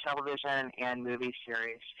get television and movie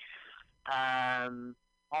series.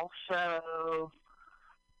 Also,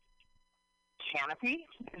 Canopy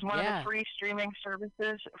is one of the free streaming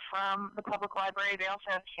services from the public library. They also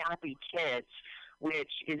have Canopy Kids,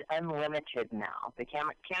 which is unlimited now. The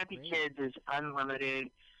Canopy Kids is unlimited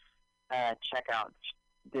checkout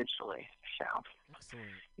digitally. So,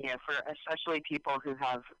 excellent. for especially people who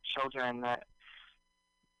have children that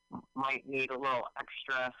might need a little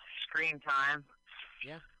extra screen time.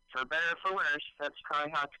 Yeah. For better or for worse, that's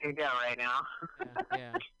probably how it's going to go right now.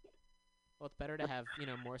 Yeah. Well, it's better to have,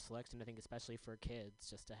 more selection, I think, especially for kids,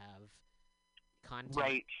 just to have content.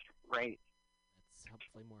 Right. That's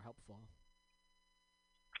hopefully more helpful.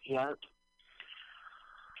 Yep.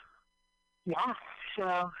 Yeah,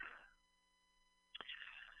 so,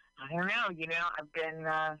 I don't know, I've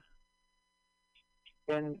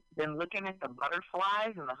been looking at the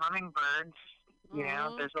butterflies and the hummingbirds.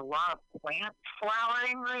 There's a lot of plants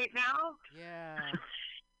flowering right now. Yeah.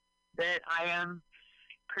 That I am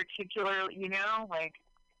particularly,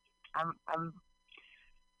 I'm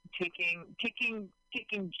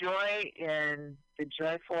taking joy in the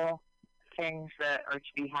joyful things that are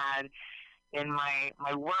to be had in my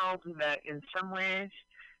world that in some ways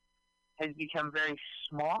has become very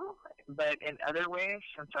small, but in other ways,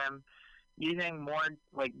 since I'm using more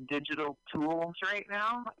like digital tools right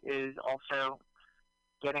now, is also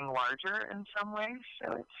getting larger in some ways.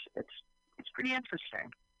 So it's pretty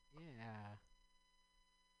interesting. Yeah.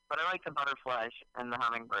 But I like the butterflies and the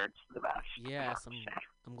hummingbirds the best. Yes,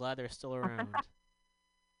 I'm glad they're still around.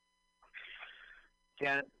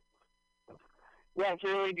 Yeah, it's a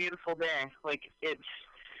really beautiful day. Like, it's,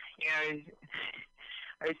 I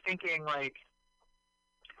was thinking, like,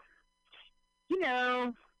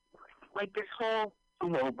 like this whole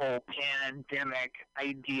global pandemic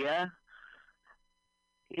idea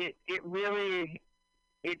it really,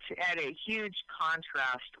 it's at a huge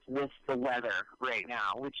contrast with the weather right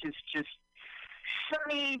now, which is just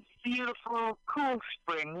sunny, beautiful, cool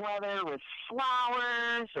spring weather with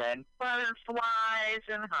flowers and butterflies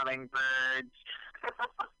and hummingbirds.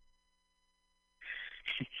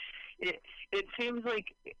 It seems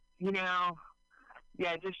like, you know,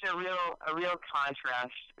 yeah, just a real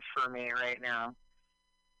contrast for me right now.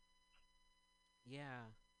 Yeah.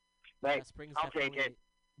 But Spring's I'll take definitely... it.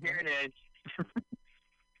 Here it is.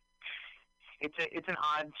 It's an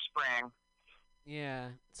odd spring. Yeah,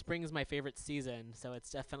 spring is my favorite season, so it's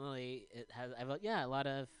definitely a lot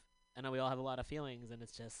of. I know we all have a lot of feelings, and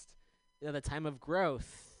it's just the time of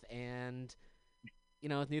growth and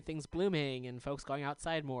new things blooming and folks going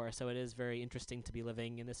outside more. So it is very interesting to be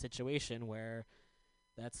living in this situation where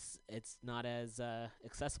it's not as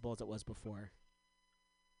accessible as it was before.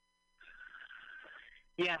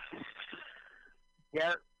 Yeah.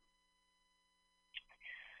 Yep.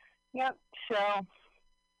 Yep. So,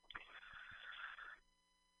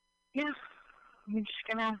 yeah, I'm just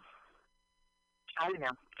gonna, I don't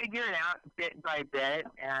know, figure it out bit by bit,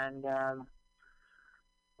 and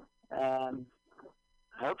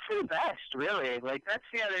hope for the best. Really, like that's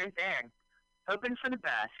the other thing. Hoping for the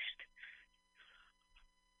best.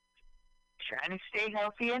 Trying to stay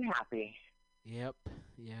healthy and happy. Yep.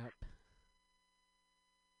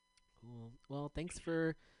 Cool. Well, thanks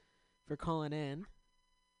for calling in.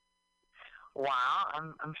 Wow,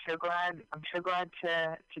 I'm so glad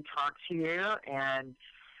to talk to you, and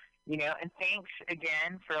and thanks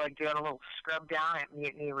again for doing a little scrub down at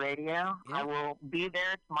Mutiny Radio. Yeah. I will be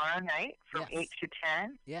there tomorrow night from 8 to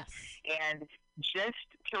 10. Yes. And just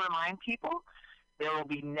to remind people, there will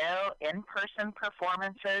be no in-person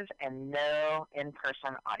performances and no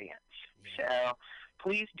in-person audience. Yeah. So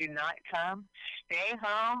please do not come. Stay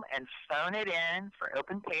home and phone it in for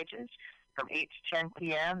open pages from 8 to 10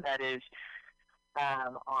 p.m. That is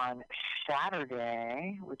on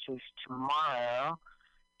Saturday, which is tomorrow.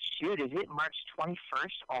 Shoot, is it March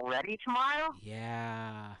 21st already tomorrow?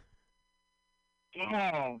 Yeah.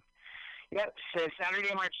 Dang. Yep, so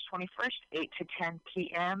Saturday, March 21st, 8 to 10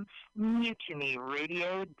 p.m.,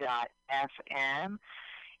 MutinyRadio.fm.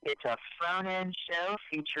 It's a phone-in show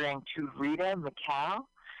featuring Rita McCall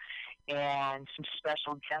and some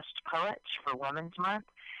special guest poets for Women's Month,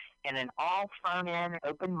 and an all phone-in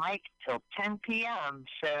open mic till 10 p.m.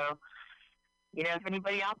 So, if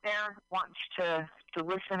anybody out there wants to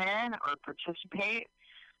listen in or participate,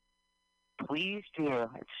 please do.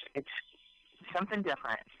 It's something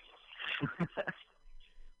different.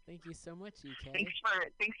 Thank you so much, EK. Thanks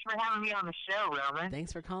for having me on the show, Roman.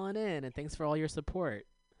 Thanks for calling in, and thanks for all your support.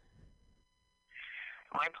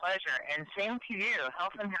 My pleasure, and same to you.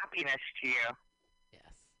 Health and happiness to you.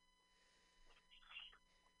 Yes.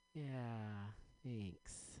 Yeah,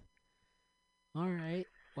 thanks. All right.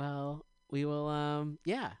 Well, we will,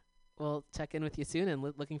 we'll check in with you soon, and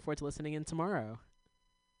looking forward to listening in tomorrow.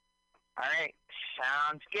 All right.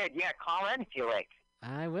 Sounds good. Yeah, call in if you like.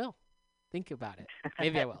 I will. Think about it.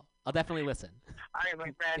 Maybe I will. I'll definitely listen. All right,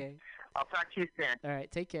 my friend. Okay. I'll talk to you soon. All right.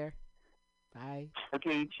 Take care. Bye.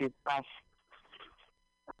 Okay, you too. Bye.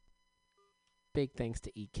 Big thanks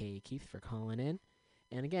to EK Keith for calling in.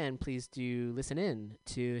 And again, please do listen in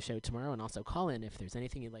to the show tomorrow, and also call in if there's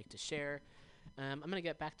anything you'd like to share. I'm going to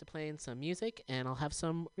get back to playing some music, and I'll have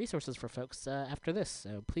some resources for folks after this.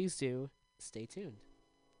 So please do stay tuned.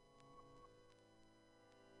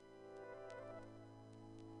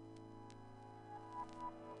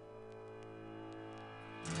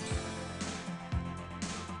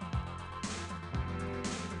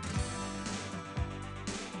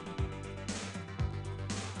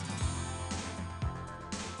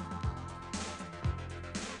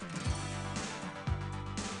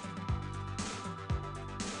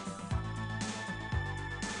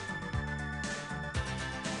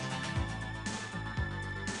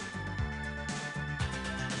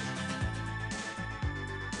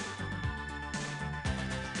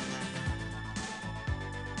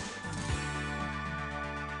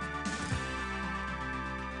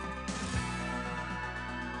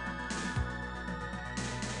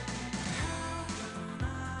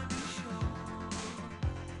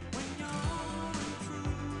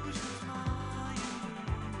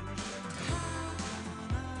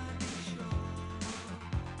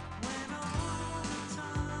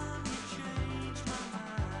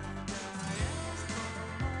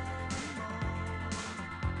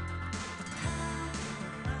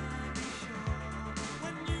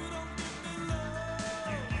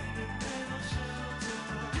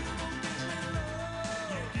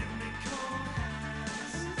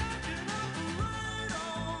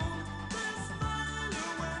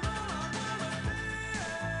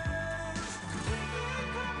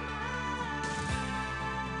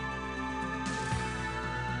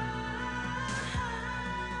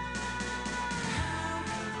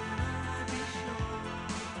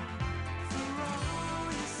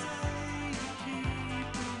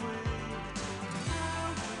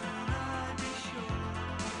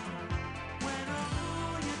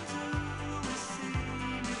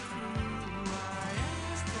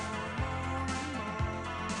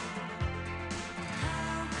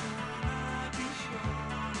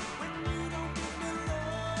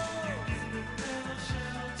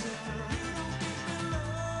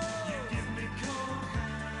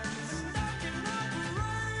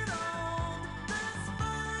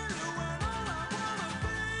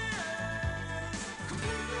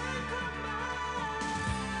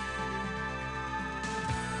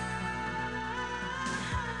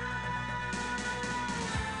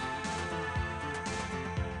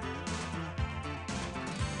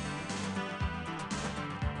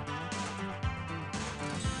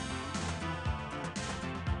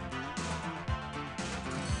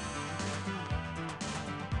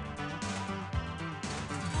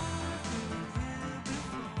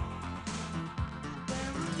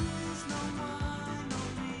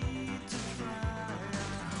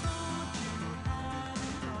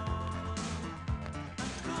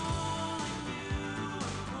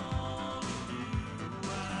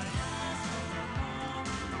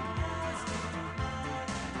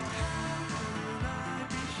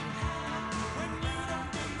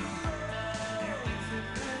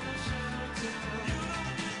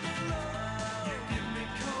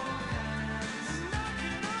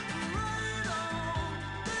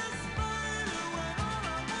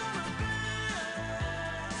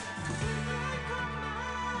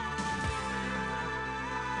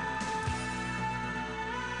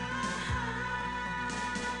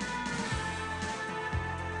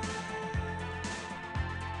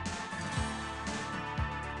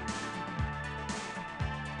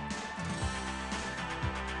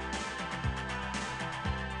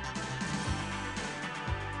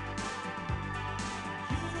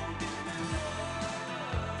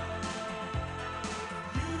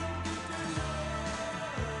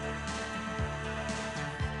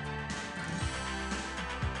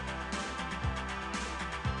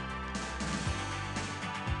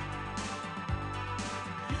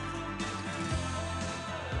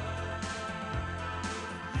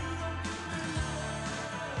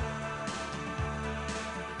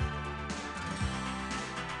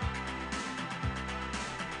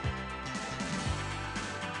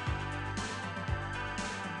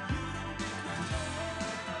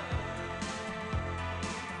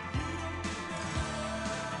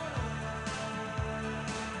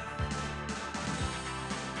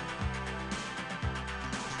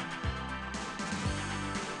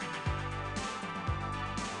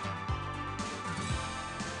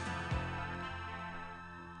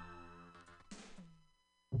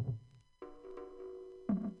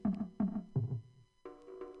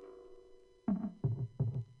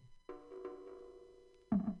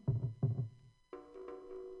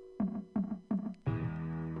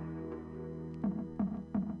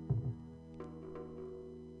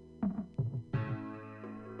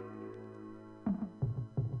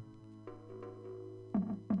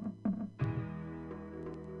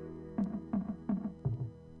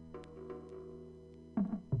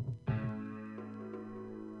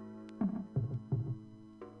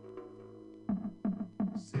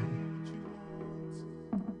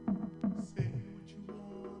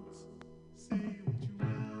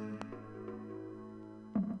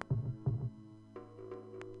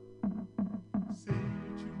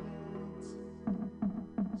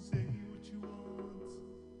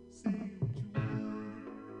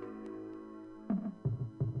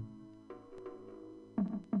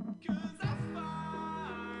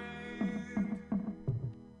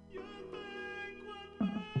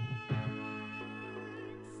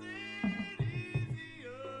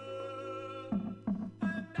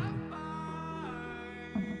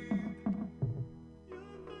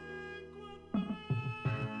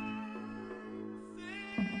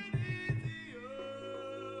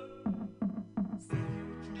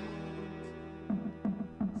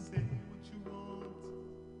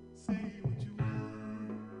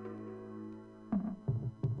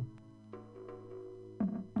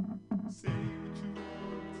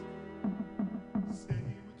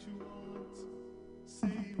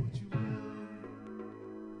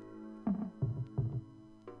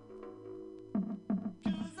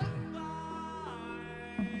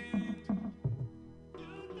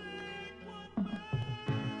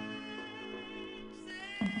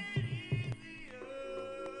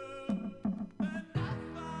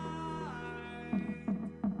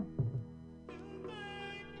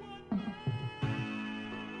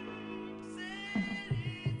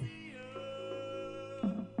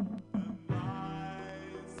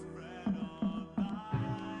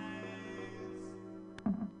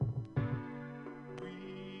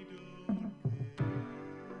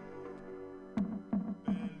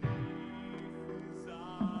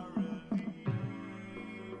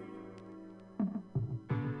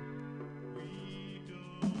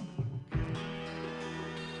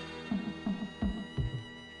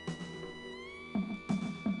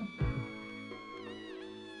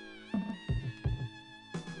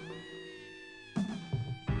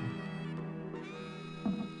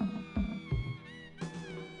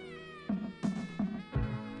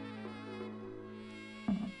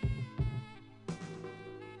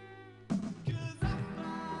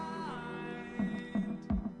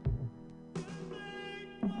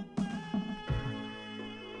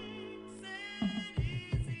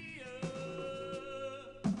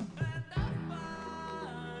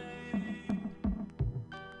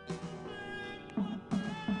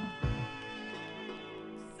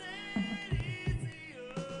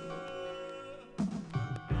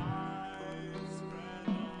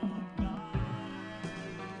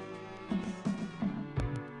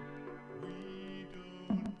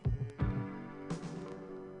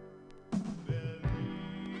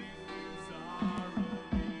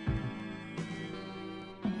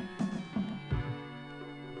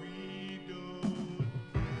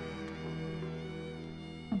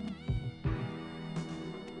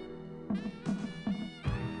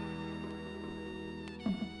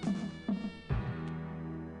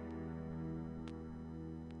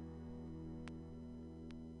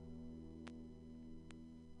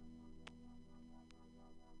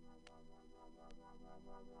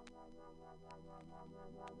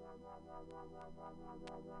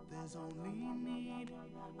 There's only need,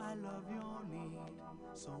 I love your need,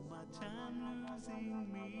 so much I'm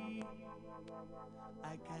losing me.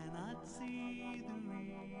 I cannot see the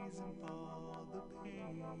reason for the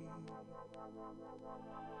pain.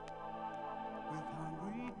 With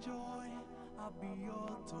hungry joy, I'll be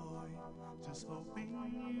your toy, just hoping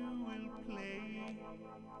you will play.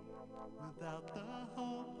 Without the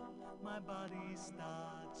hope, my body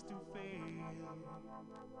starts to fail.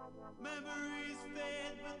 Memories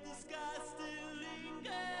fade, but the skies still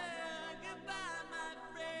linger. Goodbye, my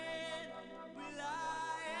friend. Will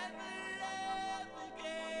I ever love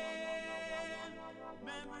again?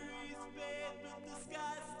 Memories fade, but the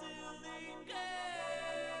skies still linger.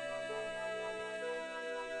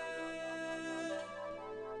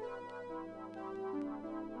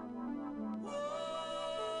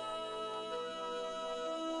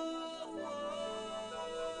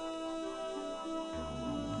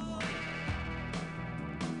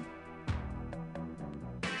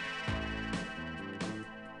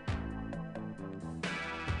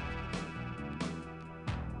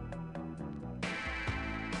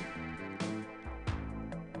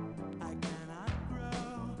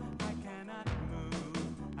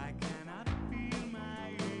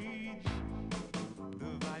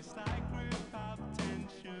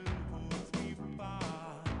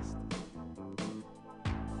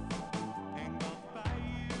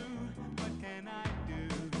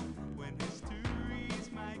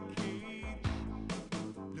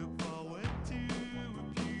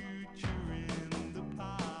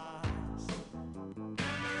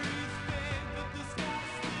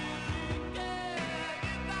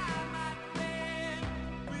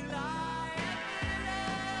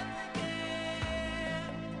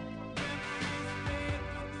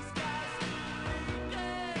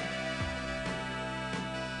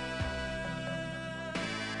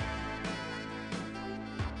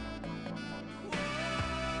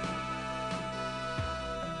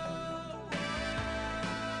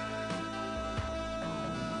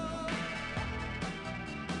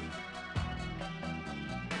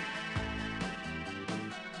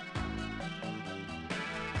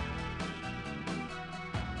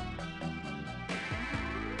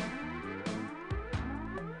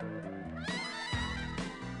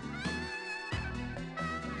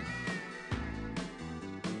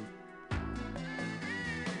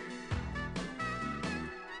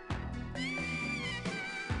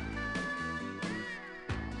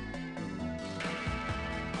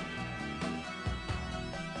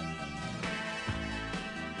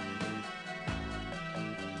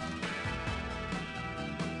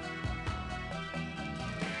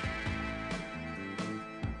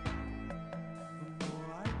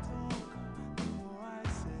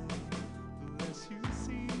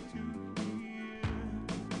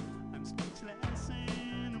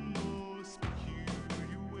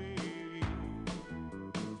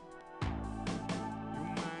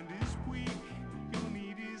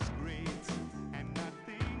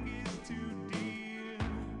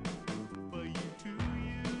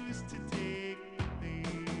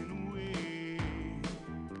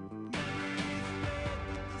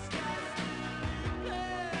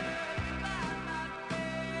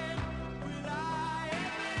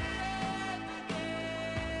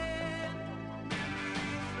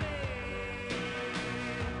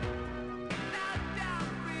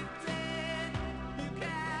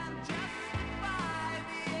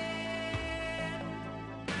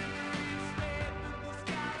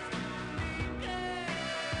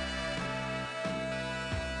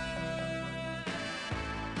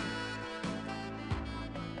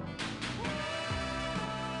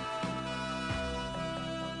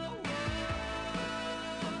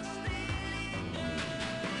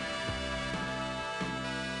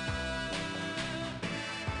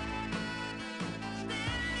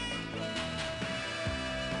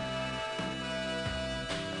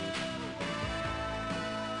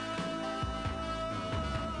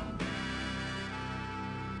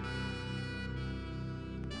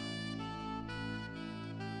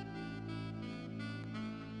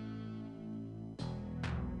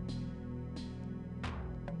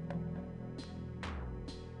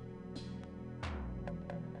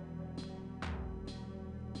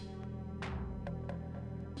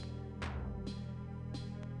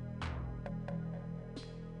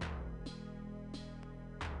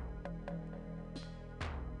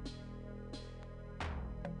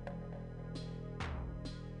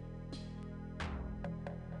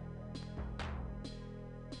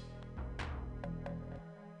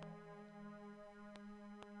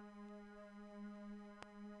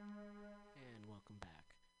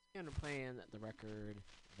 again, we're playing the record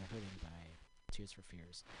The Hurting by Tears for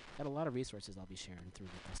Fears. Got a lot of resources I'll be sharing through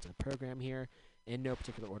the rest of the program here. In no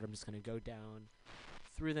particular order, I'm just going to go down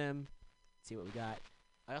through them, see what we got.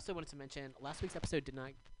 I also wanted to mention, last week's episode did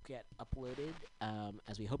not get uploaded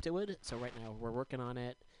as we hoped it would, so right now we're working on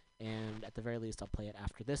it, and at the very least I'll play it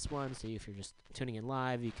after this one, so if you're just tuning in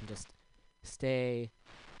live, you can just stay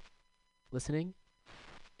listening,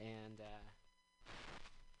 and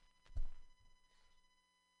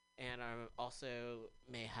I also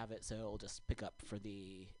may have it so it'll just pick up for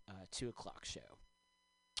the 2 o'clock show.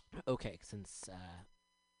 Okay, since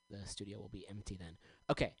the studio will be empty then.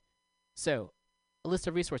 Okay, so a list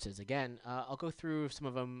of resources. Again, I'll go through some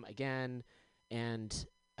of them again, and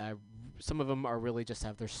some of them are really just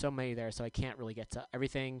there's so many there, so I can't really get to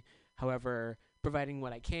everything. However, providing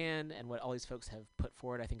what I can and what all these folks have put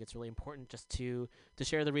forward, I think it's really important just to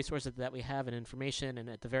share the resources that we have and information, and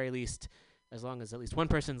at the very least, as long as at least one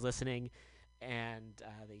person's listening and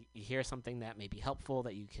you hear something that may be helpful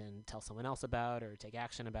that you can tell someone else about or take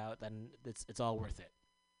action about, then it's all worth it.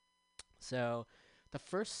 So the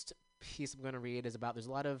first piece I'm going to read is about there's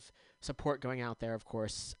a lot of support going out there, of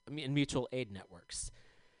course, in mutual aid networks,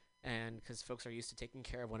 and because folks are used to taking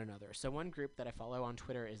care of one another. So one group that I follow on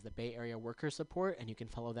Twitter is the Bay Area Worker Support, and you can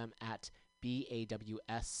follow them at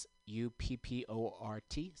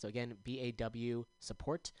BAWSUPPORT. So again, BAW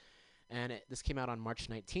Support. And this came out on March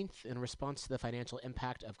 19th. In response to the financial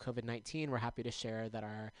impact of COVID-19, we're happy to share that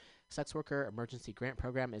our sex worker emergency grant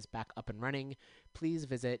program is back up and running. Please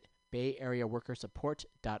visit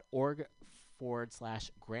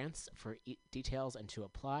bayareaworkersupport.org/grants for details and to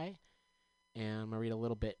apply. And I'm going to read a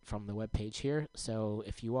little bit from the webpage here. So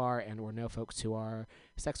if you are and or know folks who are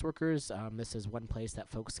sex workers, this is one place that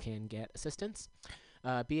folks can get assistance.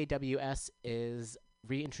 BAWS is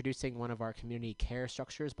reintroducing one of our community care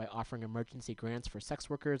structures by offering emergency grants for sex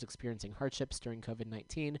workers experiencing hardships during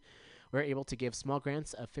COVID-19. We're able to give small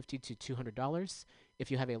grants of $50 to $200. If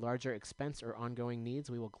you have a larger expense or ongoing needs,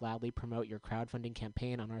 we will gladly promote your crowdfunding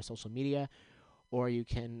campaign on our social media, or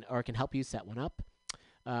can help you set one up.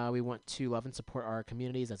 We want to love and support our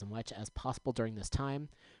communities as much as possible during this time.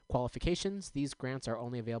 Qualifications: these grants are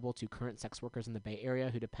only available to current sex workers in the Bay Area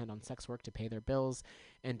who depend on sex work to pay their bills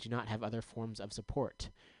and do not have other forms of support.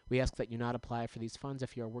 We ask that you not apply for these funds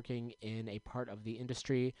if you are working in a part of the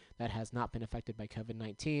industry that has not been affected by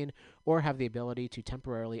COVID-19 or have the ability to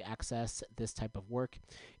temporarily access this type of work.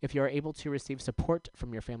 If you are able to receive support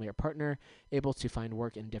from your family or partner, able to find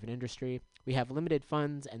work in a different industry, we have limited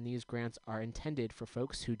funds, and these grants are intended for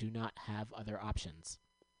folks who do not have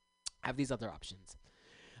these other options.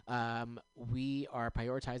 We are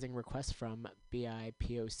prioritizing requests from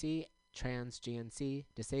BIPOC, trans, GNC,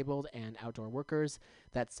 disabled, and outdoor workers.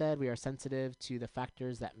 That said, we are sensitive to the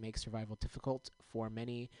factors that make survival difficult for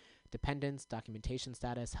many dependents, documentation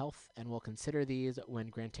status, health, and will consider these when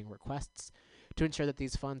granting requests. To ensure that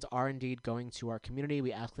these funds are indeed going to our community,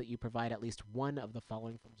 we ask that you provide at least one of the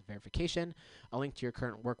following forms of verification: a link to your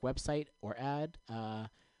current work website or ad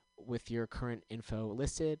with your current info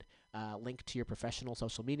listed, link to your professional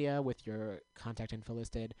social media with your contact info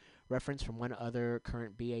listed, reference from one other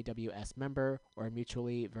current BAWS member or a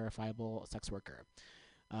mutually verifiable sex worker.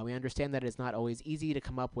 We understand that it is not always easy to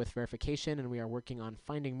come up with verification, and we are working on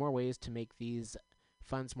finding more ways to make these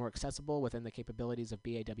funds more accessible within the capabilities of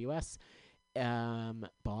BAWS.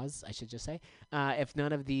 BAWS, I should just say. If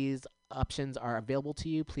none of these options are available to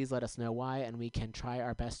you, please let us know why, and we can try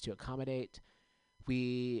our best to accommodate.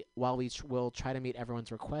 While we will try to meet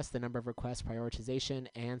everyone's requests, the number of requests, prioritization,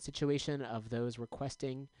 and situation of those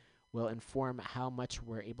requesting will inform how much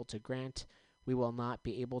we're able to grant. We will not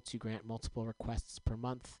be able to grant multiple requests per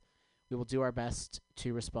month. We will do our best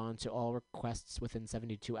to respond to all requests within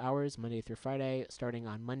 72 hours, Monday through Friday, starting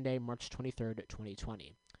on Monday, March 23rd,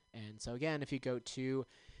 2020. And so again, if you go to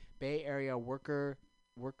Bay Area Workers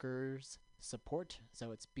Support,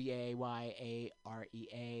 so it's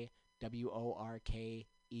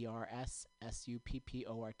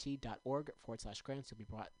BAYAREAWORKERSUPPORT.org/grants. You'll be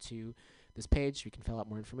brought to this page. You can fill out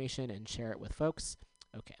more information and share it with folks.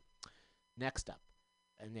 Okay, next up.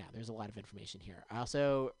 And yeah, there's a lot of information here.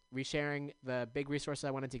 Also, resharing the big resources I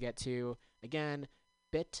wanted to get to. Again,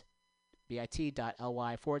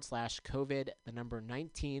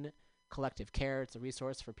 bit.ly/COVID-19 collective care. It's a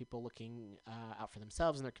resource for people looking out for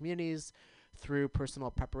themselves and their communities through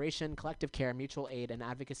personal preparation, collective care, mutual aid, and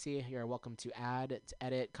advocacy. You are welcome to add, to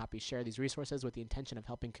edit, copy, share these resources with the intention of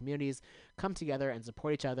helping communities come together and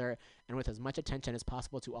support each other, and with as much attention as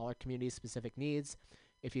possible to all our community's specific needs.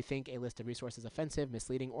 If you think a list of resources offensive,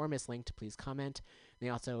 misleading, or mislinked, please comment. They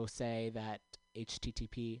also say that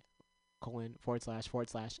http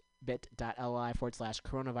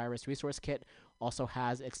bit.ly/coronavirus resource kit also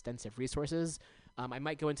has extensive resources. I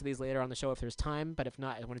might go into these later on the show if there's time, but if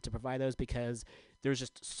not, I wanted to provide those because there's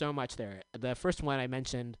just so much there. The first one I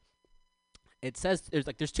mentioned, it says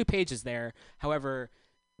there's 2 pages there. However,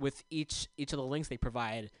 with each of the links they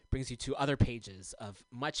provide brings you to other pages of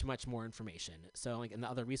much more information. So like in the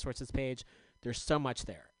other resources page, there's so much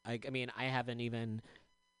there. I mean, I haven't even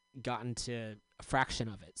gotten to a fraction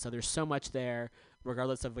of it. So there's so much there,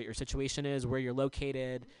 regardless of what your situation is, where you're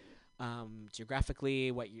located,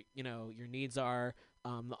 geographically, what your needs are.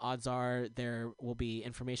 The odds are there will be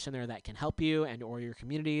information there that can help you and or your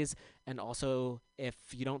communities. And also, if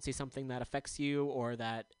you don't see something that affects you or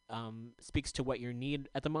that speaks to what you need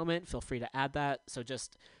at the moment, feel free to add that. So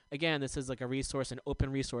just, again, this is like a resource, an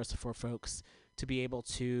open resource for folks to be able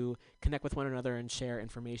to connect with one another and share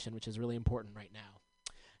information, which is really important right now.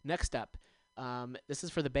 Next up, this is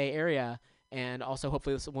for the Bay Area, and also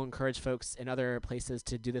hopefully this will encourage folks in other places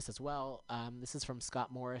to do this as well. This is from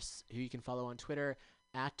Scott Morris, who you can follow on Twitter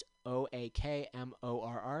at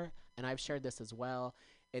OAKMORR, and I've shared this as well.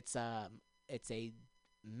 It's a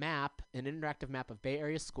map, an interactive map of Bay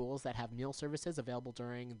Area schools that have meal services available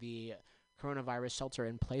during the coronavirus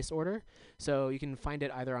shelter-in-place order. So you can find it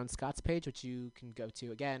either on Scott's page, which you can go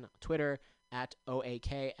to, again, Twitter, at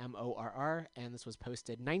OAKMORR, and this was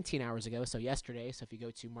posted 19 hours ago, so yesterday. So if you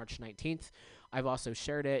go to March 19th, I've also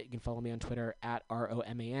shared it. You can follow me on Twitter at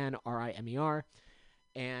ROMANRIMER,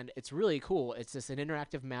 and it's really cool. It's just an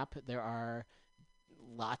interactive map. There are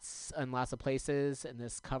lots and lots of places, and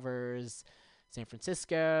this covers San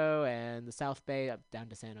Francisco and the South Bay up down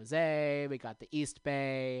to San Jose. We got the East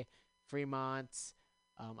Bay, Fremont,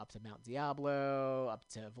 up to Mount Diablo, up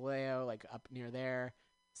to Vallejo, like up near there.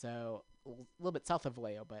 So a little bit south of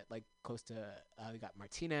Vallejo, but like close to, we got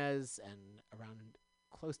Martinez and around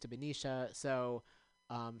close to Benicia. So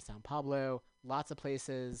Sao Pablo, lots of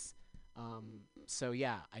places. So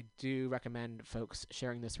yeah, I do recommend folks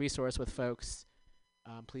sharing this resource with folks.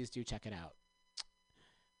 Please do check it out.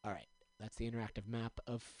 All right, that's the interactive map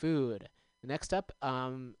of food. Next up,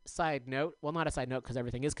 side note, well, not a side note because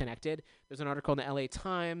everything is connected. There's an article in the LA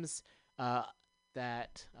Times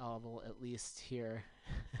that I will at least here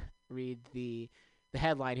read the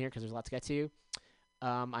headline here because there's a lot to get to.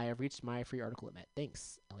 I have reached my free article limit.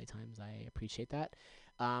 Thanks, LA Times. I appreciate that.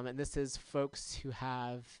 And this is folks who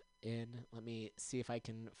have let me see if I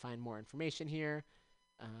can find more information here.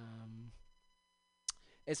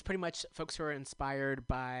 It's pretty much folks who are inspired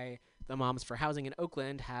by the Moms for Housing in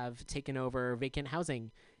Oakland have taken over vacant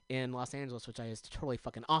housing in Los Angeles, which is totally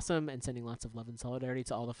fucking awesome, and sending lots of love and solidarity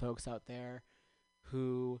to all the folks out there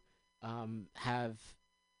who have,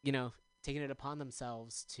 taken it upon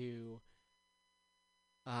themselves to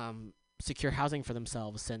secure housing for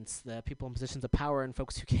themselves, since the people in positions of power and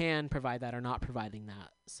folks who can provide that are not providing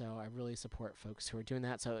that. So I really support folks who are doing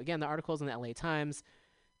that. So again, the article's in the LA Times,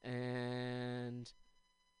 and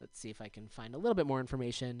let's see if I can find a little bit more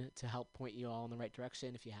information to help point you all in the right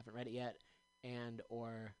direction if you haven't read it yet, and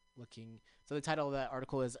or looking. So the title of the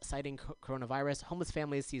article is Citing Coronavirus, Homeless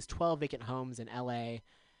Families Sees 12 Vacant Homes in LA.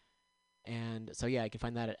 And so yeah, you can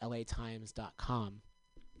find that at latimes.com.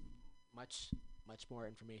 Much more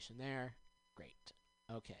information there. Great.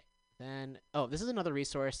 Okay. Then, this is another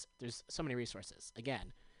resource. There's so many resources.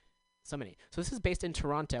 Again, so many. So this is based in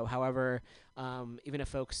Toronto. However, even if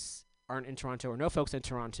folks aren't in Toronto or no folks in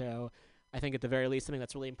Toronto, I think at the very least something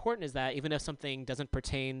that's really important is that even if something doesn't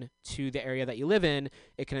pertain to the area that you live in,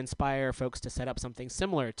 it can inspire folks to set up something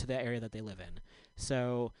similar to the area that they live in.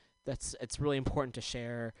 So it's really important to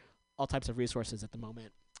share all types of resources at the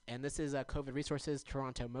moment. And this is COVID resources,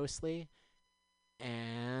 Toronto mostly.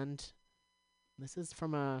 And this is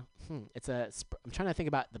from I'm trying to think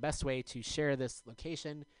about the best way to share this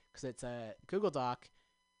location because it's a Google Doc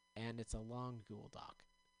and it's a long Google Doc.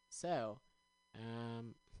 So, how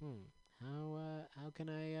can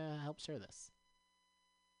I help share this?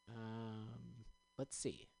 Let's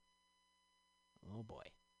see. Oh boy,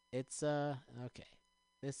 it's okay.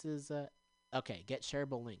 This is okay. Get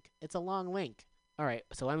shareable link. It's a long link. All right.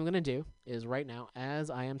 So what I'm gonna do is right now,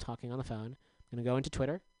 as I am talking on the phone, I'm gonna go into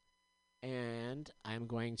Twitter, and I'm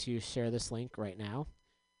going to share this link right now.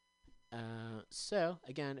 So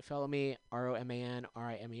again, follow me,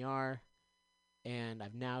 ROMANRIMER. And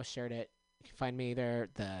I've now shared it. You can find me there.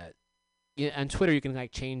 On Twitter, you can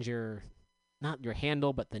like change not your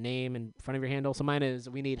handle, but the name in front of your handle. So mine is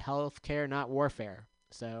We Need Healthcare, Not Warfare.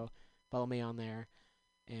 So follow me on there.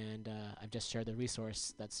 And I've just shared the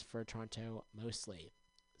resource that's for Toronto mostly.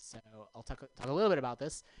 So I'll talk a little bit about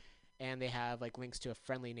this. And they have like links to a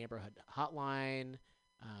friendly neighborhood hotline,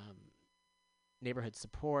 neighborhood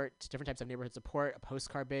support, different types of neighborhood support, a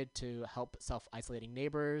postcard bid to help self-isolating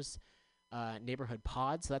neighbors, neighborhood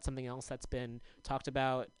pods. So that's something else that's been talked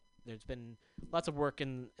about. There's been lots of work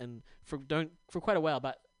for quite a while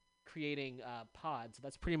about creating pods. So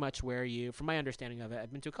that's pretty much where you, from my understanding of it,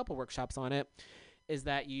 I've been to a couple workshops on it, is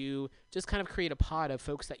that you just kind of create a pod of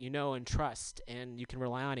folks that you know and trust, and you can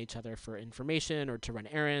rely on each other for information or to run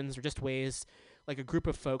errands or just ways, like a group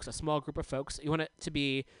of folks, a small group of folks. You want it to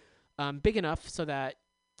be big enough so that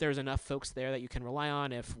there's enough folks there that you can rely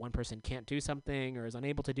on if one person can't do something or is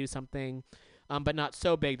unable to do something, but not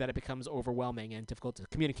so big that it becomes overwhelming and difficult to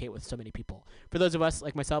communicate with so many people. For those of us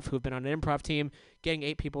like myself who've been on an improv team, getting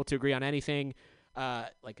 8 people to agree on anything,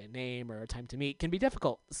 like a name or a time to meet, can be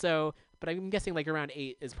difficult. So, but I'm guessing like around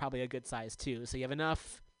 8 is probably a good size too. So you have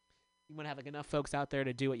enough. You want to have like enough folks out there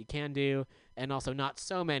to do what you can do, and also not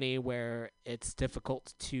so many where it's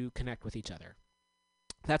difficult to connect with each other.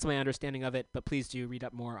 That's my understanding of it, but please do read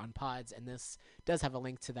up more on pods, and this does have a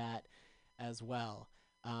link to that as well.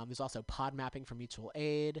 There's also pod mapping for mutual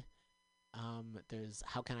aid. There's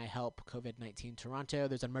How Can I Help COVID-19 Toronto.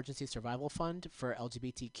 There's an emergency survival fund for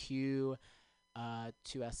LGBTQ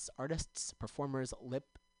 2S artists, performers,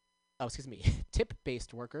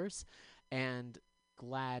 tip-based workers, and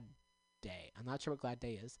Glad Day. I'm not sure what Glad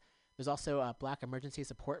Day is. There's also a Black Emergency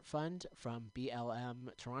Support Fund from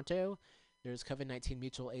BLM Toronto. There's COVID-19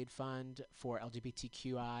 Mutual Aid Fund for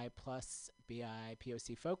LGBTQI plus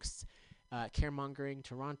BIPOC folks. Caremongering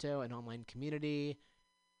Toronto, an online community.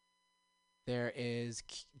 There is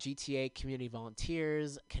GTA Community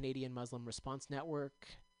Volunteers, Canadian Muslim Response Network,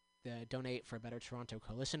 the Donate for Better Toronto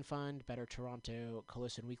Coalition Fund, Better Toronto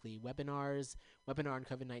Coalition Weekly Webinars, Webinar on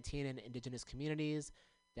COVID-19 and Indigenous Communities,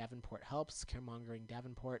 Davenport Helps, Caremongering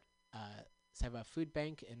Davenport, Seva Food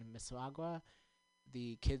Bank in Mississauga,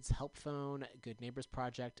 the Kids Help Phone, Good Neighbors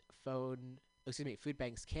Project, Food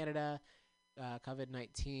Banks Canada,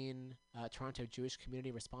 COVID-19, Toronto Jewish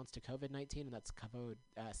Community Response to COVID-19, and that's KAVOD.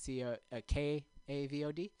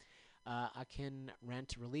 Akin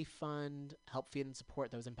Rent Relief Fund, help feed and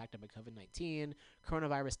support those impacted by COVID-19,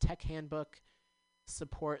 Coronavirus Tech Handbook,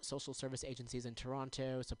 support social service agencies in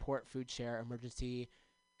Toronto, support Food Share Emergency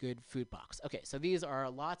Good Food Box. Okay, so these are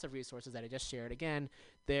lots of resources that I just shared. Again,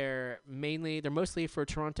 they're mostly for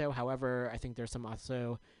Toronto. However, I think there's some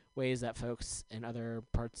also ways that folks in other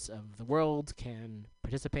parts of the world can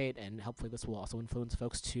participate, and hopefully this will also influence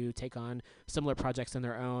folks to take on similar projects in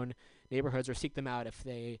their own neighborhoods or seek them out if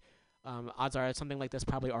they odds are something like this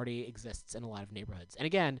probably already exists in a lot of neighborhoods. And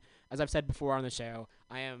again, as I've said before on the show,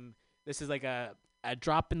 this is like a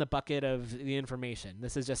drop in the bucket of the information.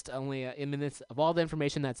 This is just only of all the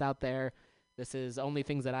information that's out there. This is only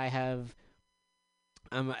things that I have.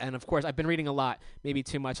 And of course, I've been reading a lot, maybe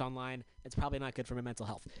too much online. It's probably not good for my mental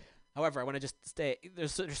health. However, I want to just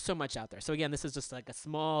there's so much out there. So again, this is just like a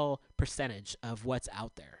small percentage of what's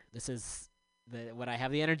out there. This is what I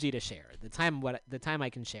have the energy to share, the time I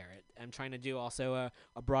can share it. I'm trying to do also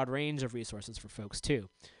a broad range of resources for folks too.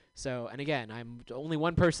 So, and again, I'm only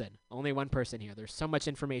one person here. There's so much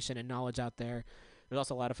information and knowledge out there. There's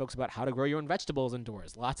also a lot of folks about how to grow your own vegetables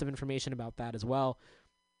indoors. Lots of information about that as well.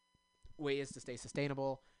 Ways to stay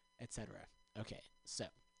sustainable, etc. Okay, so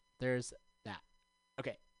there's that.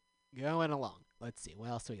 Okay, going along. Let's see, what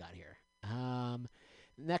else do we got here?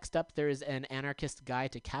 Next up, there is an Anarchist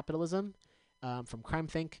Guide to Capitalism from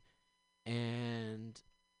CrimeThink, and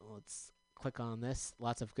let's click on this.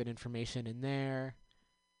 Lots of good information in there.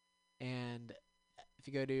 And if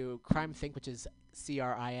you go to CrimeThink, which is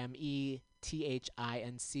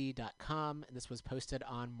CrimeThinc.com, and this was posted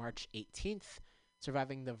on March 18th,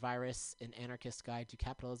 Surviving the Virus, an Anarchist Guide to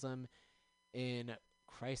Capitalism in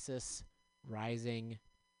Crisis, Rising,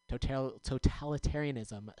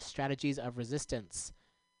 Totalitarianism, Strategies of Resistance.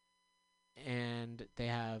 And they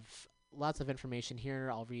have lots of information here.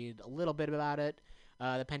 I'll read a little bit about it.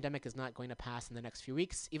 The pandemic is not going to pass in the next few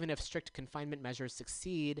weeks. Even if strict confinement measures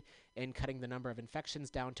succeed in cutting the number of infections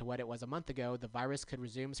down to what it was a month ago, the virus could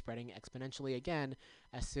resume spreading exponentially again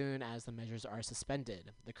as soon as the measures are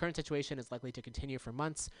suspended. The current situation is likely to continue for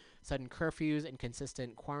months. Sudden curfews,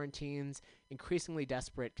 inconsistent quarantines, increasingly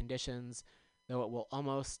desperate conditions, though it will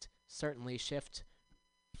almost certainly shift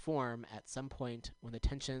form at some point when the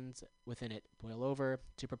tensions within it boil over.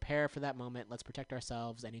 To prepare for that moment, let's protect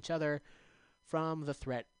ourselves and each other from the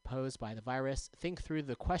threat posed by the virus, think through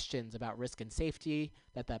the questions about risk and safety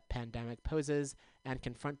that the pandemic poses, and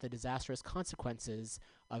confront the disastrous consequences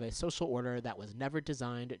of a social order that was never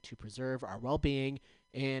designed to preserve our well-being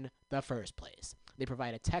in the first place. They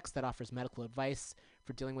provide a text that offers medical advice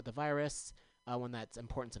for dealing with the virus, one that's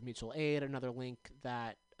importance of mutual aid, another link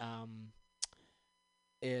that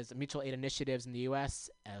is mutual aid initiatives in the U.S.,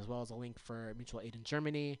 as well as a link for mutual aid in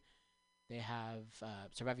Germany. They have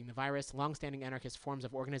surviving the virus. Long-standing anarchist forms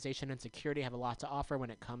of organization and security have a lot to offer when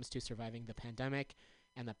it comes to surviving the pandemic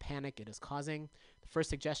and the panic it is causing. The first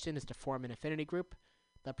suggestion is to form an affinity group.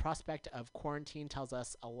 The prospect of quarantine tells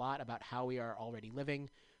us a lot about how we are already living.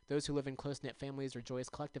 Those who live in close-knit families or joyous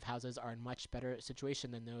collective houses are in much better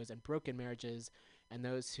situation than those in broken marriages, and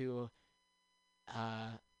those who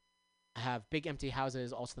have big empty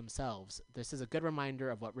houses all to themselves. This is a good reminder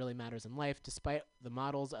of what really matters in life, despite the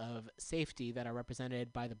models of safety that are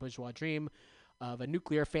represented by the bourgeois dream of a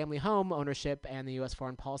nuclear family home ownership and the U.S.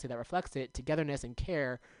 foreign policy that reflects it. Togetherness and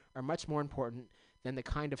care are much more important than the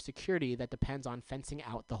kind of security that depends on fencing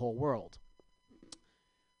out the whole world.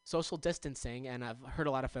 Social distancing, and I've heard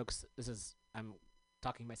a lot of folks, I'm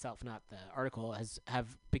talking myself, not the article,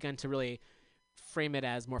 have begun to really frame it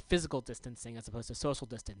as more physical distancing as opposed to social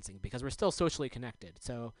distancing, because we're still socially connected.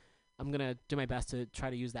 So I'm going to do my best to try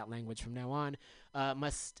to use that language from now on.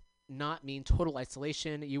 Must not mean total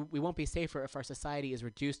isolation. We won't be safer if our society is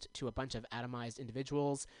reduced to a bunch of atomized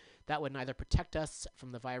individuals. That would neither protect us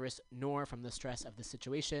from the virus, nor from the stress of the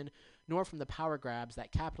situation, nor from the power grabs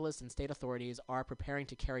that capitalists and state authorities are preparing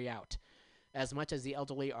to carry out. As much as the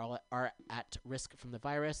elderly are at risk from the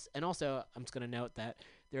virus. And also, I'm just going to note that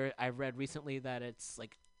I've read recently that it's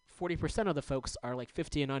like 40% of the folks are like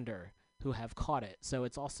 50 and under who have caught it. So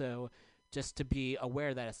it's also just to be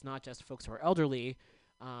aware that it's not just folks who are elderly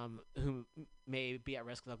who may be at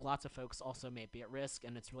risk. Like, lots of folks also may be at risk,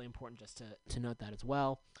 and it's really important just to note that as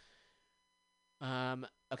well.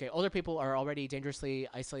 Okay, older people are already dangerously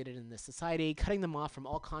isolated in this society. Cutting them off from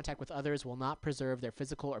all contact with others will not preserve their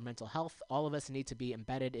physical or mental health. All of us need to be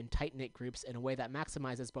embedded in tight-knit groups in a way that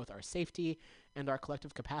maximizes both our safety and our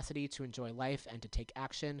collective capacity to enjoy life and to take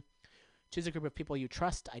action. Choose a group of people you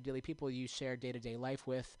trust, ideally people you share day-to-day life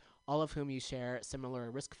with, all of whom you share similar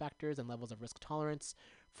risk factors and levels of risk tolerance.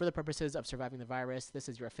 For the purposes of surviving the virus, this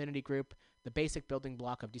is your affinity group, the basic building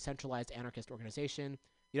block of decentralized anarchist organization.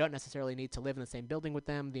 You don't necessarily need to live in the same building with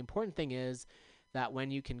them. The important thing is that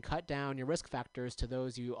when you can cut down your risk factors to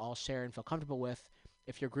those you all share and feel comfortable with,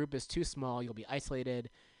 if your group is too small, you'll be isolated,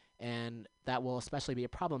 and that will especially be a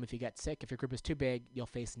problem if you get sick. If your group is too big, you'll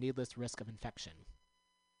face needless risk of infection.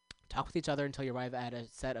 Talk with each other until you arrive at a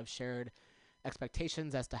set of shared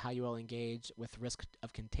expectations as to how you will engage with risk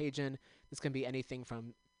of contagion. This can be anything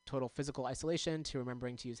from total physical isolation to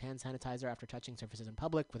remembering to use hand sanitizer after touching surfaces in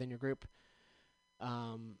public within your group.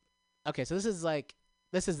 Okay, so this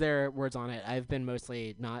is their words on it. I've been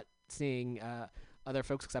mostly not seeing other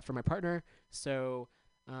folks except for my partner, so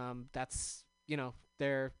that's,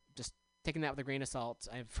 they're just taking that with a grain of salt.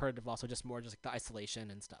 I've heard of also just more just like the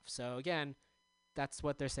isolation and stuff. So again, that's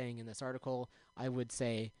what they're saying in this article. I would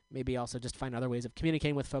say maybe also just find other ways of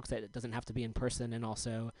communicating with folks that it doesn't have to be in person, and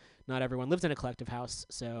also not everyone lives in a collective house,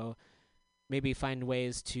 so maybe find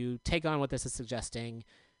ways to take on what this is suggesting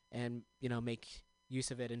and, make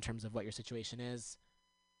use of it in terms of what your situation is.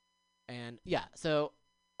 And yeah, so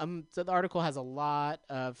the article has a lot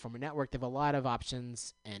of, from a network, they have a lot of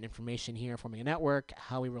options and information here. Forming a network,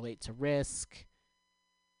 how we relate to risk,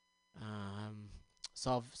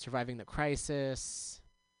 surviving the crisis,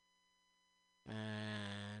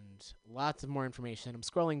 and lots of more information. I'm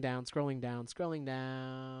scrolling down.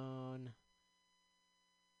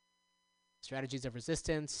 Strategies of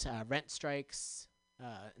resistance, rent strikes.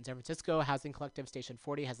 In San Francisco, housing collective Station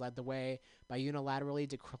 40 has led the way by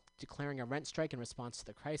unilaterally declaring a rent strike in response to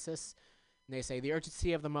the crisis. And they say, the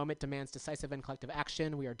urgency of the moment demands decisive and collective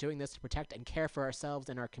action. We are doing this to protect and care for ourselves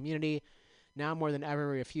and our community. Now more than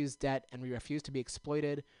ever, we refuse debt and we refuse to be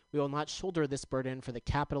exploited. We will not shoulder this burden for the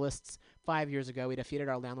capitalists. 5 years ago, we defeated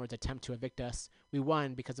our landlord's attempt to evict us. We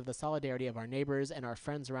won because of the solidarity of our neighbors and our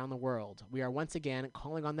friends around the world. We are once again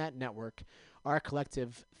calling on that network. Our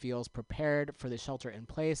collective feels prepared for the shelter in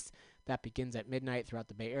place that begins at midnight throughout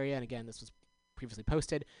the Bay Area. And again, this was previously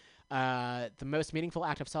posted. The most meaningful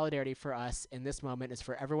act of solidarity for us in this moment is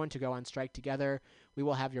for everyone to go on strike together. We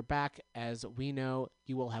will have your back as we know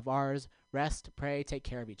you will have ours. Rest, pray, take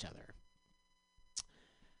care of each other.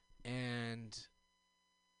 And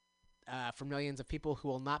for millions of people who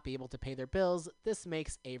will not be able to pay their bills, this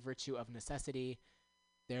makes a virtue of necessity.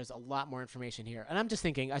 There's a lot more information here. And I'm just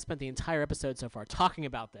thinking, I spent the entire episode so far talking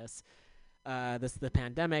about this, the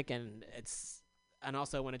pandemic, and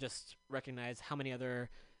also want to just recognize how many other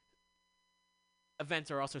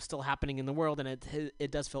events are also still happening in the world, and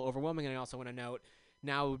it does feel overwhelming. And I also want to note,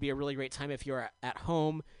 now would be a really great time if you're at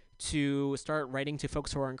home to start writing to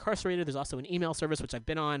folks who are incarcerated. There's also an email service, which I've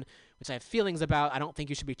been on, which I have feelings about. I don't think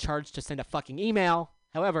you should be charged to send a fucking email.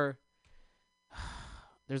 However,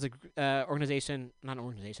 there's a organization, not an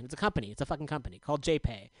organization, it's a company, it's a fucking company called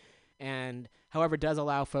JPay, and however does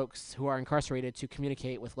allow folks who are incarcerated to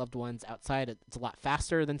communicate with loved ones outside. It's a lot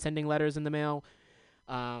faster than sending letters in the mail.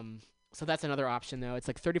 So that's another option, though. It's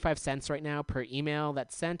like 35 cents right now per email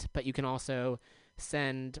that's sent, but you can also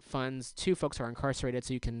send funds to folks who are incarcerated,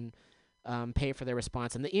 so you can pay for their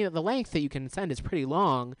response. And the length that you can send is pretty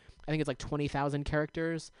long. I think it's like 20,000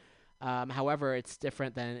 characters. However, it's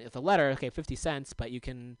different than if a letter, okay, 50 cents, but you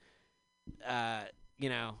can,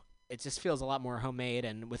 it just feels a lot more homemade.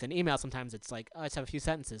 And with an email, sometimes it's like, oh, I just have a few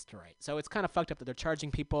sentences to write. So it's kind of fucked up that they're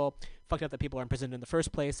charging people, fucked up that people are imprisoned in the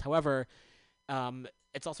first place. However,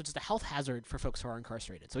 it's also just a health hazard for folks who are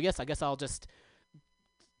incarcerated. So yes, I guess I'll just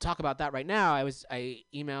talk about that right now. I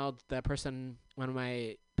emailed the person, one of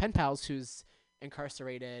my pen pals who's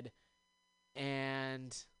incarcerated,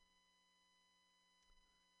 and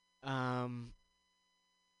what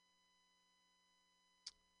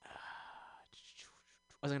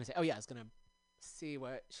was I gonna say? Oh yeah, I was gonna see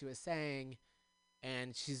what she was saying,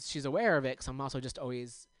 and she's aware of it, because I'm also just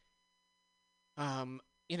always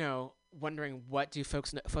wondering, what do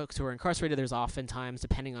folks who are incarcerated, there's oftentimes,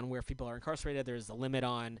 depending on where people are incarcerated, there's a limit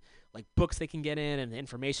on like books they can get in and the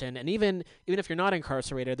information. And even if you're not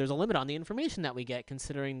incarcerated, there's a limit on the information that we get,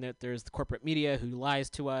 considering that there's the corporate media who lies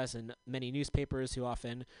to us, and many newspapers who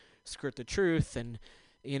often skirt the truth and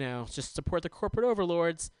just support the corporate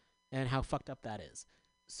overlords, and how fucked up that is.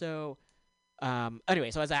 So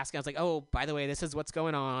anyway, so I was asking, I was like, oh, by the way, this is what's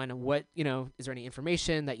going on. What, is there any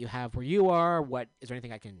information that you have where you are? What, is there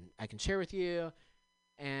anything I can share with you?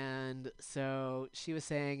 And so she was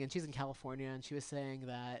saying, and she's in California, and she was saying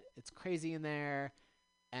that it's crazy in there,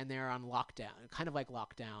 and they're on lockdown, kind of like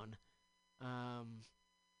lockdown.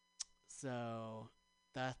 So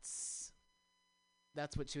that's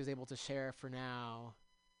what she was able to share for now.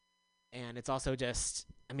 And it's also just,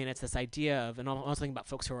 it's this idea of, and I'm also thinking about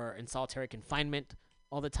folks who are in solitary confinement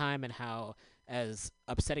all the time, and how, as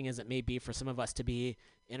upsetting as it may be for some of us to be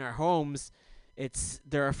in our homes,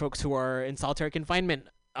 there are folks who are in solitary confinement,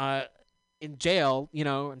 in jail,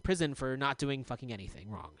 in prison, for not doing fucking anything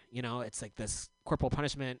wrong. It's like this corporal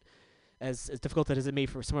punishment, as difficult as it may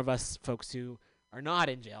for some of us folks who are not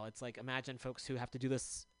in jail. It's like, imagine folks who have to do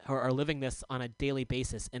this, or are living this on a daily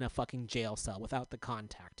basis in a fucking jail cell without the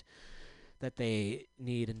contact that they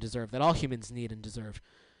need and deserve, that all humans need and deserve.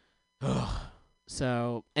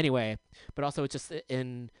 So anyway, but also it's just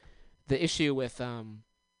in the issue with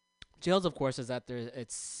jails, of course, is that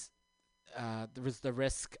there's the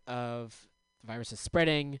risk of the virus is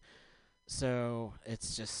spreading. So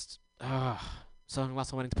it's just so I'm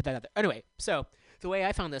also wanting to put that out there. Anyway, so the way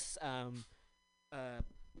I found this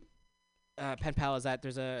pen pal is that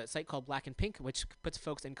there's a site called Black and Pink, which puts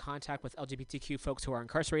folks in contact with LGBTQ folks who are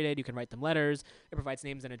incarcerated. You can write them letters. It provides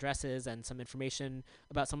names and addresses and some information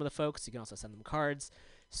about some of the folks. You can also send them cards.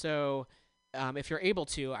 So if you're able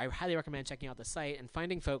to, I highly recommend checking out the site and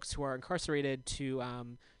finding folks who are incarcerated to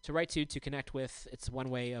write to connect with. It's one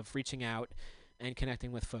way of reaching out and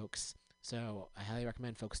connecting with folks. So I highly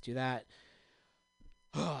recommend folks do that.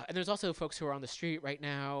 And there's also folks who are on the street right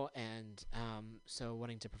now, and so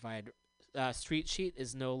wanting to provide. Street Sheet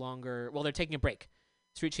is no longer, well, they're taking a break.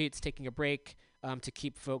 Street Sheet's taking a break to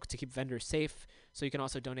keep vendors safe. So you can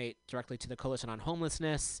also donate directly to the Coalition on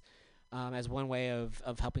Homelessness as one way of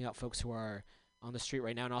helping out folks who are on the street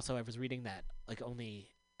right now. And also, I was reading that I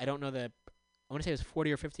don't know I want to say it was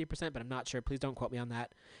 40 or 50%, but I'm not sure. Please don't quote me on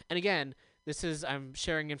that. And again, I'm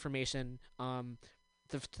sharing information to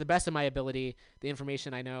the best of my ability. The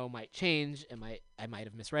information I know might change. I might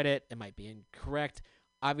have misread it. It might be incorrect.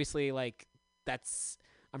 Obviously,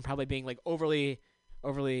 I'm probably being overly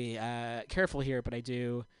careful here, but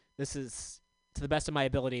this is, to the best of my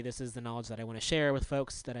ability, this is the knowledge that I want to share with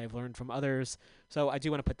folks that I've learned from others. So I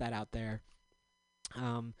do want to put that out there.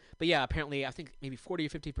 But yeah, apparently I think maybe 40 or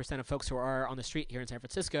 50% of folks who are on the street here in San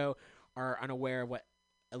Francisco are unaware of what,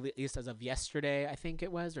 at least as of yesterday, I think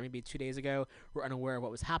it was, or maybe 2 days ago, were unaware of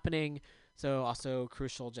what was happening. So also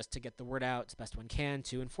crucial just to get the word out as best one can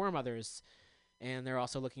to inform others. And they're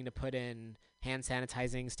also looking to put in hand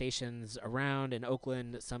sanitizing stations around. In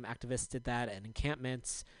Oakland, some activists did that at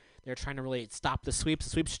encampments. They're trying to really stop the sweeps. The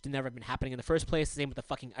sweeps should never have been happening in the first place. Same with the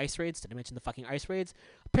fucking ice raids. Did I mention the fucking ice raids?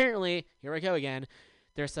 Apparently, here I go again,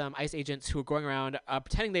 there's some ICE agents who are going around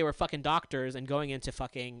pretending they were fucking doctors and going into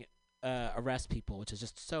fucking arrest people, which is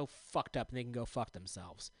just so fucked up, and they can go fuck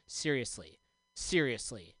themselves. Seriously.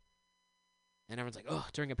 And everyone's like, oh,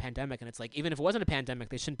 during a pandemic. And it's like, even if it wasn't a pandemic,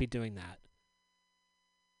 they shouldn't be doing that.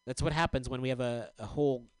 That's what happens when we have a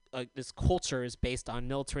whole, this culture is based on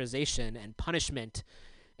militarization and punishment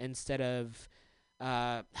instead of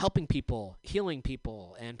helping people, healing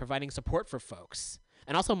people, and providing support for folks,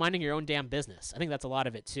 and also minding your own damn business. I think that's a lot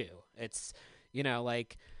of it too. It's,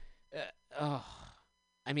 like,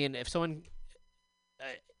 I mean, if someone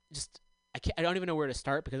I don't even know where to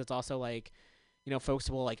start, because it's also like, folks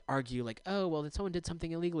will like argue like, oh, well, then someone did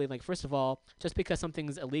something illegally. Like, first of all, just because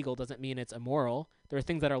something's illegal doesn't mean it's immoral. There are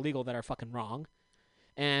things that are legal that are fucking wrong,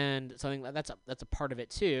 and so I think that's a part of it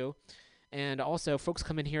too. And also, folks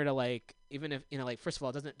come in here to like, even if like, first of all,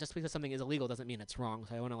 it doesn't, just because something is illegal doesn't mean it's wrong.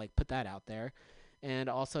 So I want to like put that out there, and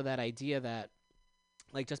also that idea that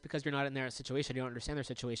like, just because you're not in their situation, you don't understand their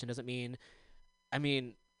situation, doesn't mean. I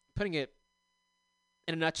mean, putting it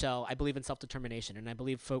in a nutshell, I believe in self-determination, and I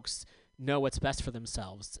believe folks know what's best for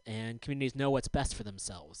themselves, and communities know what's best for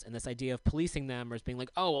themselves. And this idea of policing them or being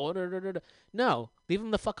like, oh, no, leave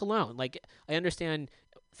them the fuck alone. Like, I understand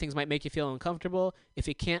things might make you feel uncomfortable. If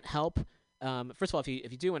you can't help, first of all, if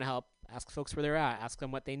you do want to help, ask folks where they're at, ask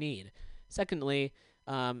them what they need. Secondly,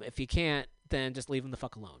 if you can't, then just leave them the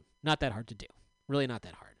fuck alone. Not that hard to do. Really not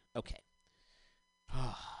that hard. Okay.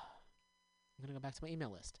 I'm going to go back to my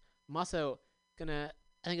email list. I'm also I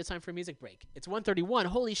think it's time for a music break. It's 1:31.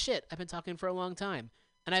 Holy shit, I've been talking for a long time.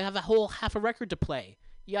 And I have a whole half a record to play.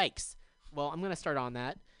 Yikes. Well, I'm going to start on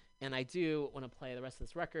that. And I do want to play the rest of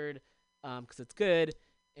this record because it's good.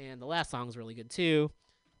 And the last song's really good too.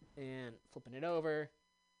 And flipping it over.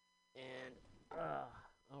 And,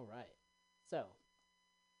 all right. So.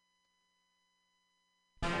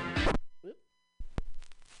 Whoop.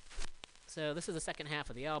 So this is the second half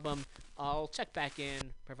of the album. I'll check back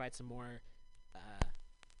in, provide some more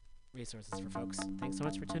resources for folks. Thanks so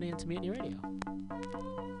much for tuning in to Mutiny Radio.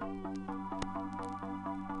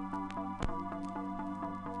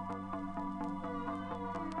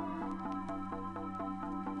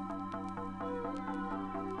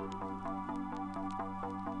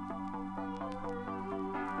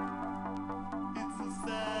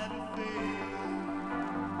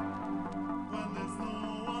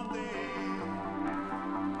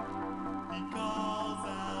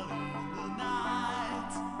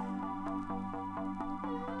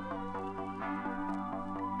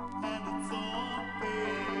 And it's all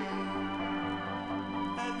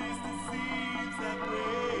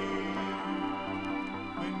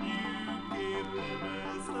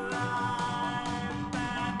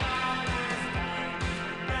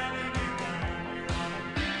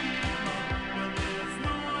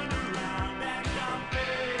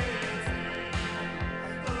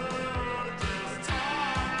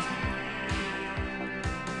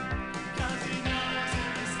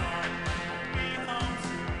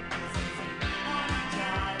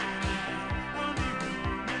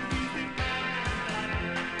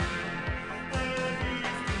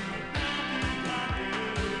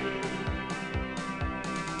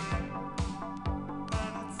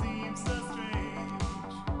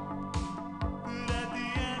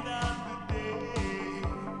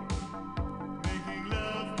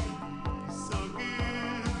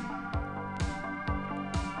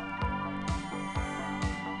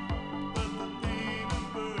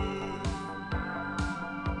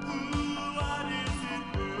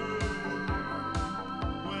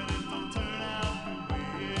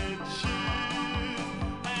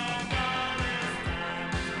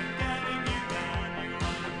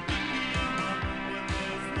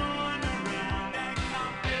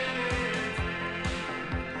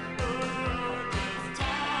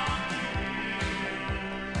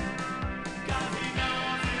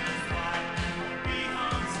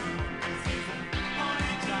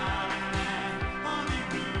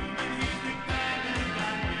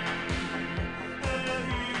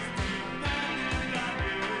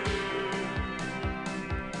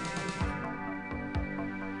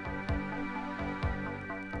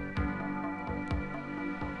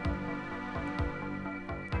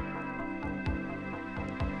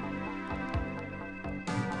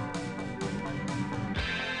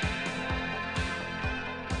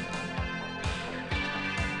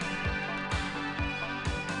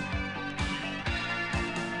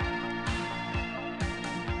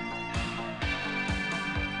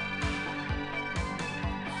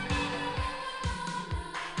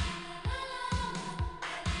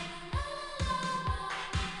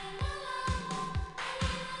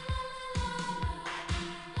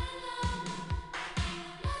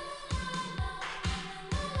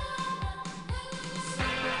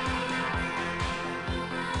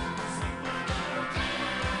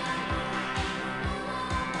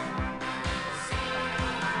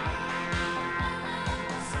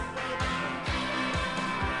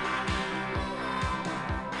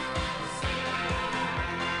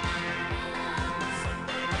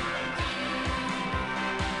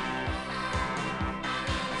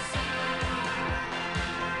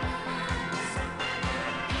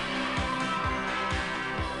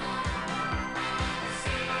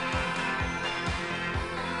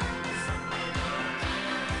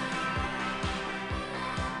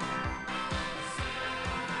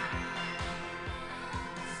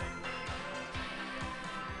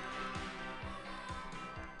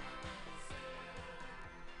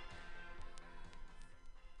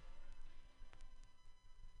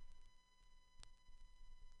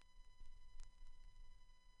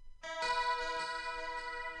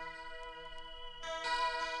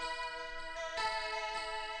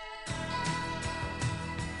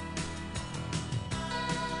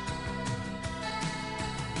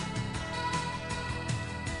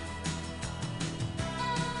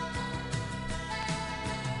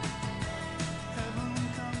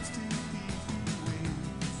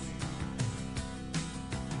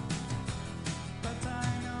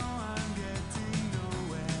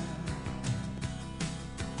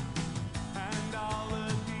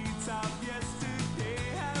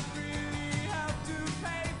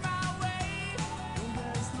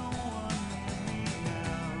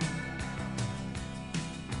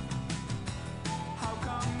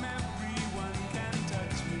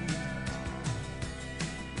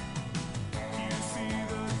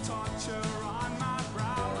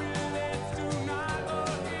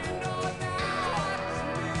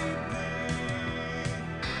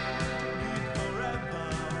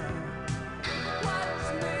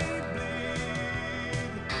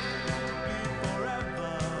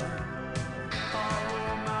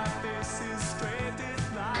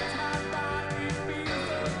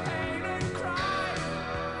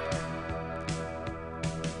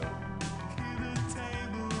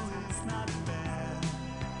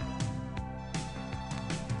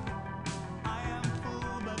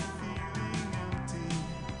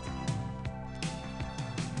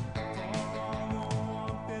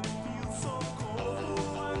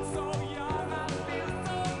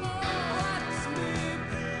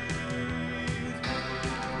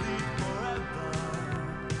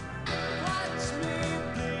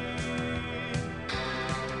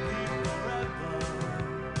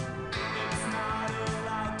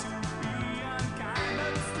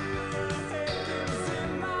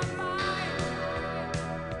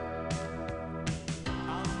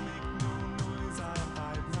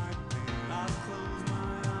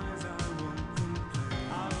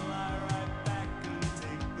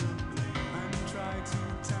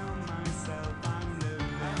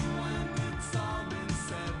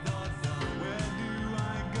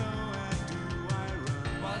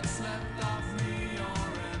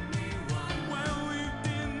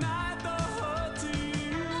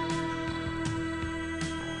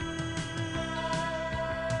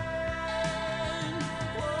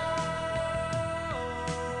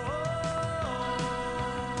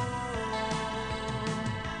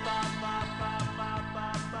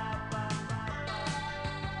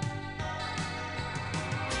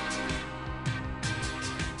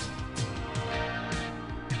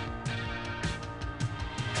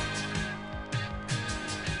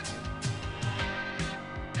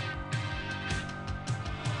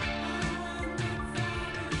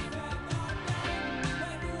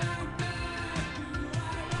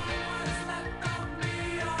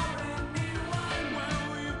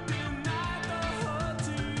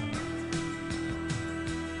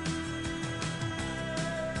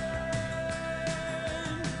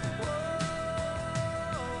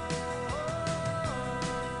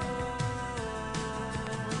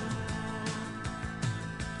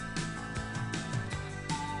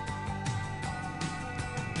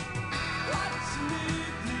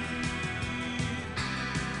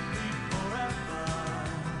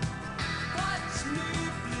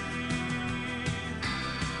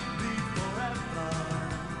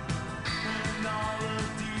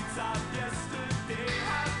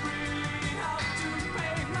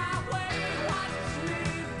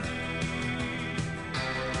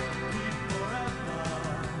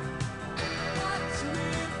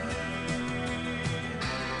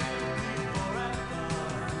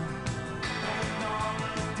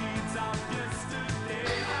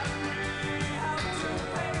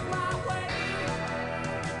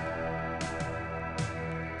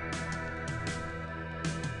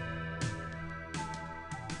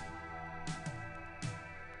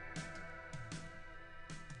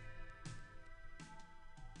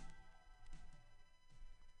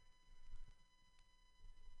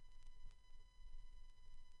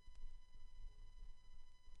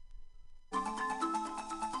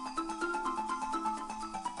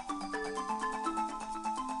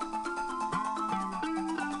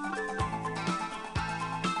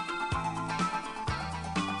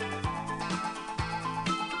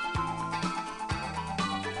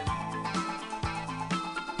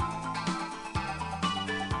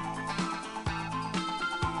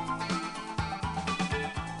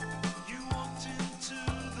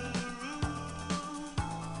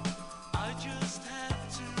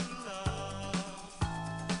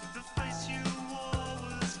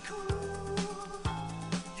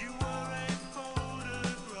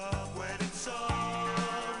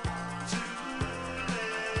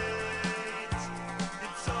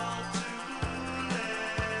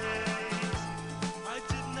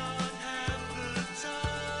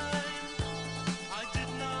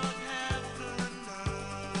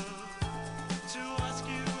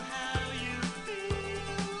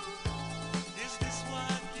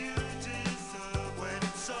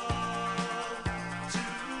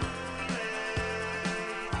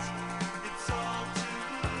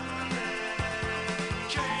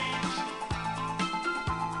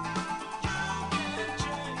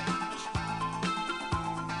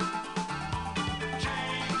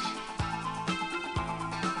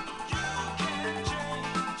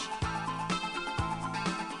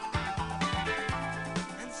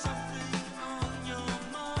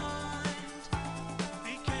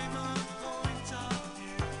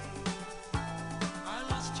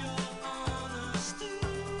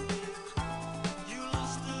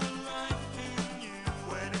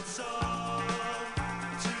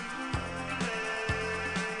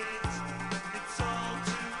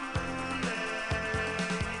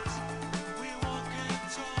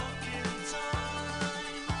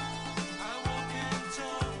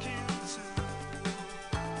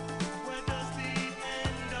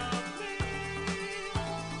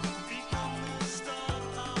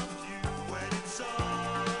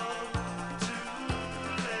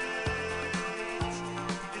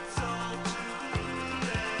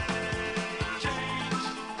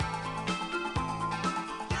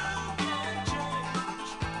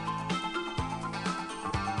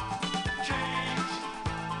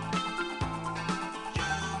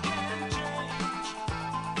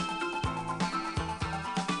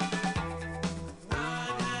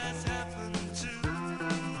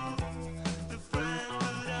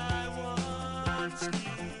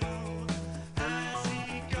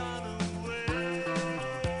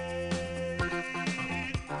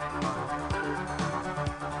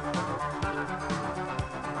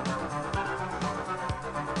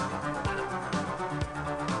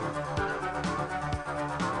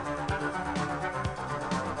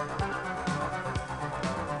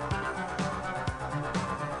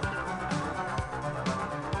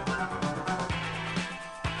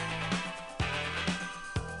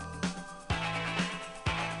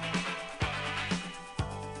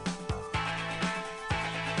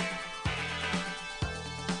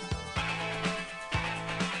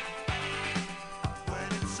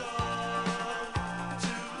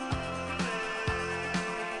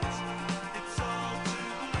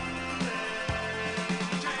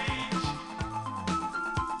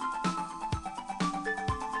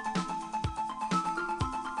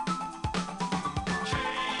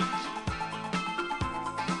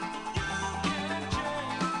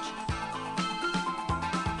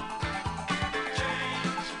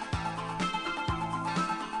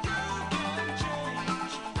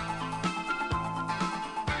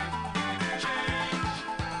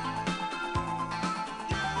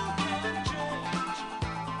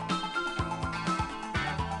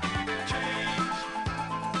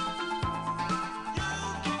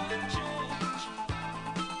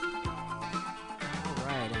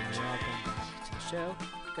show.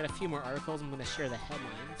 Got a few more articles. I'm going to share the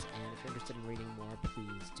headlines, and if you're interested in reading more,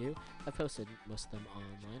 please do. I've posted most of them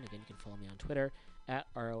online. Again, you can follow me on Twitter at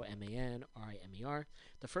ROMANRIMER.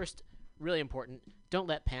 The first, really important, don't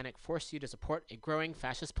let panic force you to support a growing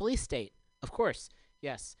fascist police state. Of course,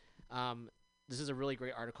 yes. This is a really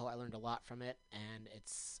great article. I learned a lot from it, and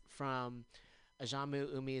it's from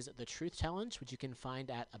Ajamu Umi's The Truth Challenge, which you can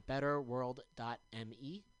find at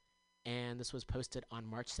abetterworld.me. And this was posted on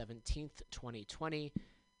March 17th, 2020.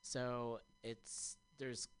 So we're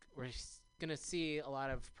going to see a lot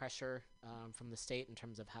of pressure from the state in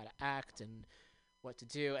terms of how to act and what to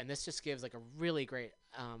do. And this just gives like a really great,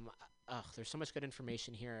 there's so much good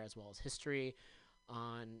information here, as well as history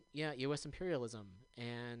on, U.S. imperialism.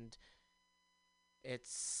 And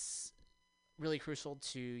it's really crucial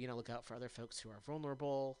to, look out for other folks who are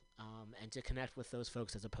vulnerable, and to connect with those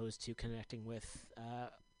folks as opposed to connecting with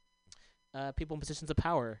people in positions of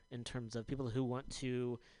power, in terms of people who want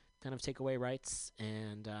to kind of take away rights,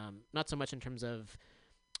 and not so much in terms of,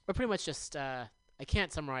 or pretty much just, I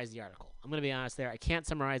can't summarize the article. I'm going to be honest there. I can't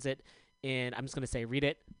summarize it, and I'm just going to say read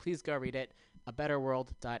it. Please go read it,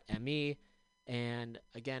 abetterworld.me. And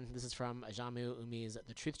again, this is from Ajamu Umi's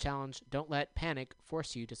The Truth Challenge. Don't let panic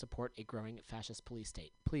force you to support a growing fascist police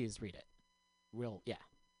state. Please read it.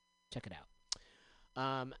 Check it out.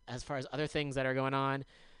 As far as other things that are going on,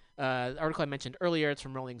 the article I mentioned earlier, it's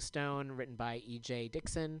from Rolling Stone, written by E.J.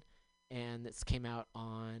 Dixon, and this came out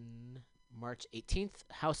on March 18th.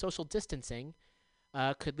 How social distancing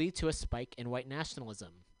could lead to a spike in white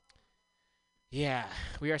nationalism. Yeah,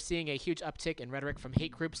 we are seeing a huge uptick in rhetoric from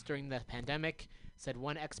hate groups during the pandemic, said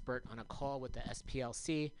one expert on a call with the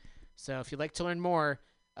SPLC. So if you'd like to learn more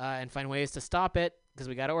and find ways to stop it, because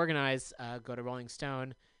we got to organize, go to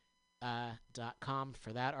rollingstone.com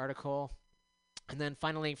for that article. And then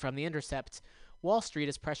finally, from The Intercept, Wall Street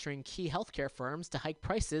is pressuring key healthcare firms to hike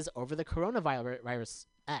prices over the coronavirus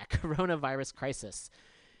crisis.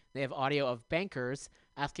 They have audio of bankers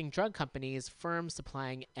asking drug companies, firms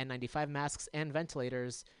supplying N95 masks and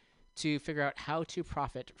ventilators, to figure out how to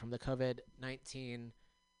profit from the COVID-19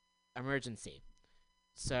 emergency.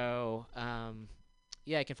 So,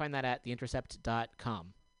 you can find that at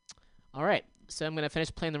theintercept.com. All right, so I'm going to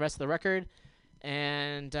finish playing the rest of the record.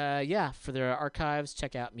 And, for the archives,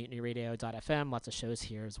 check out MutinyRadio.fm. Lots of shows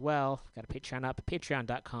here as well. Got a Patreon up,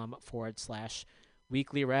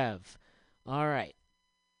 patreon.com/weeklyrev. All right.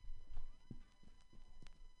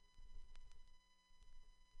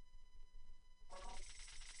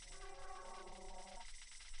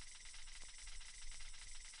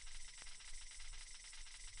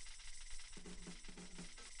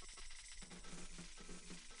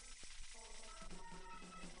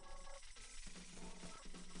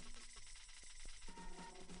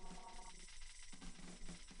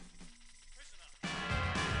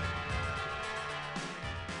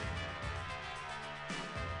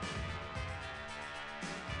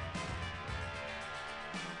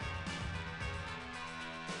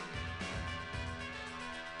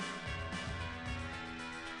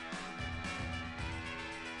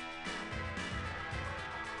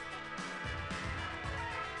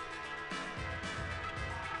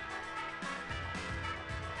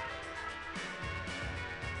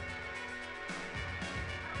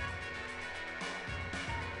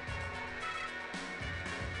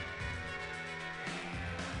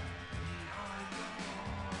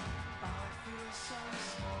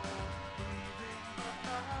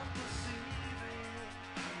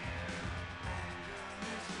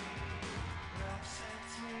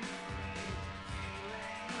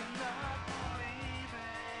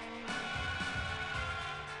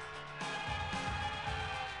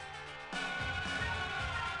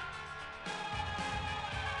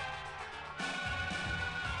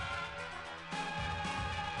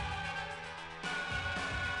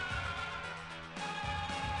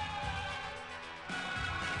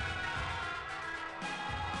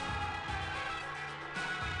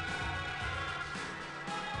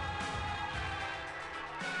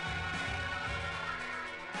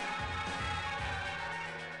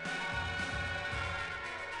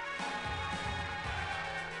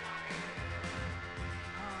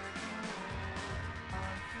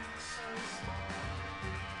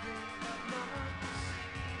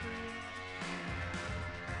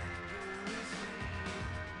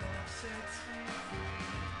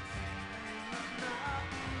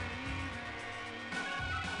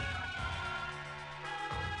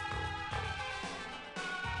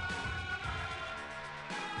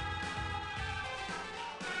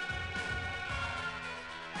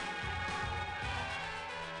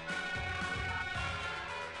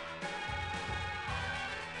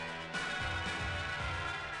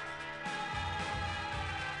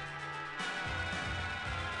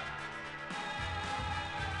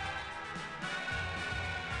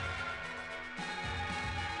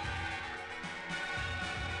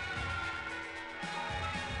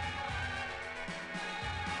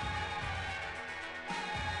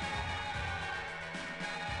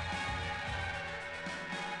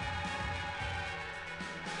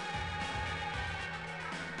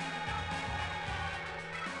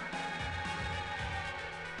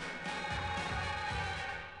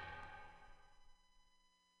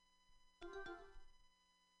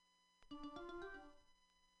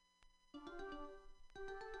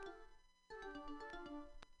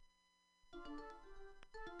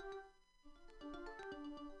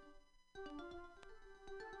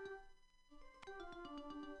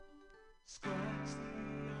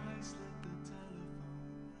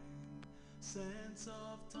 Sense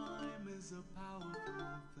of time is a powerful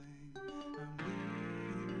thing, and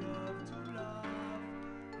we love to laugh,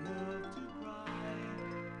 love to cry,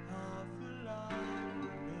 half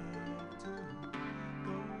alive. We love to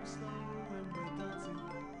go slow when we're dancing in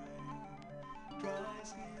the rain, dry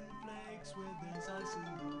skin flakes where there's ice in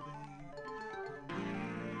the vein, and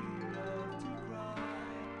we love to cry,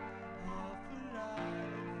 half alive.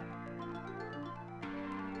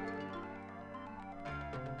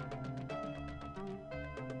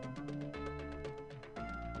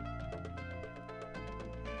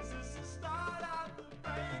 This is the start of the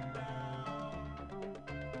breakdown.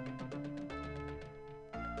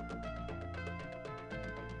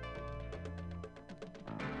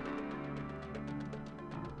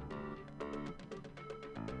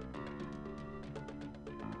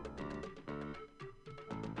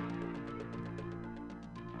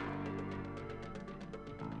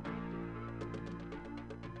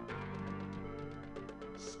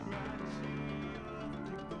 Scratchy earth,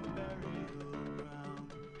 dig the burial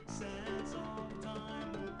ground. Sands of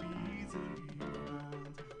time will be easily found.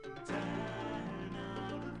 10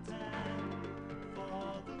 out of 10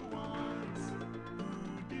 for the ones who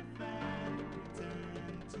defend.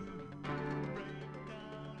 Pretend to break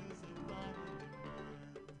down is a final demand.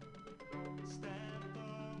 Stand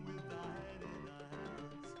firm with our head in our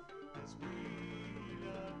hands as we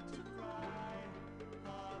love to cry,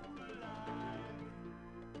 half alive.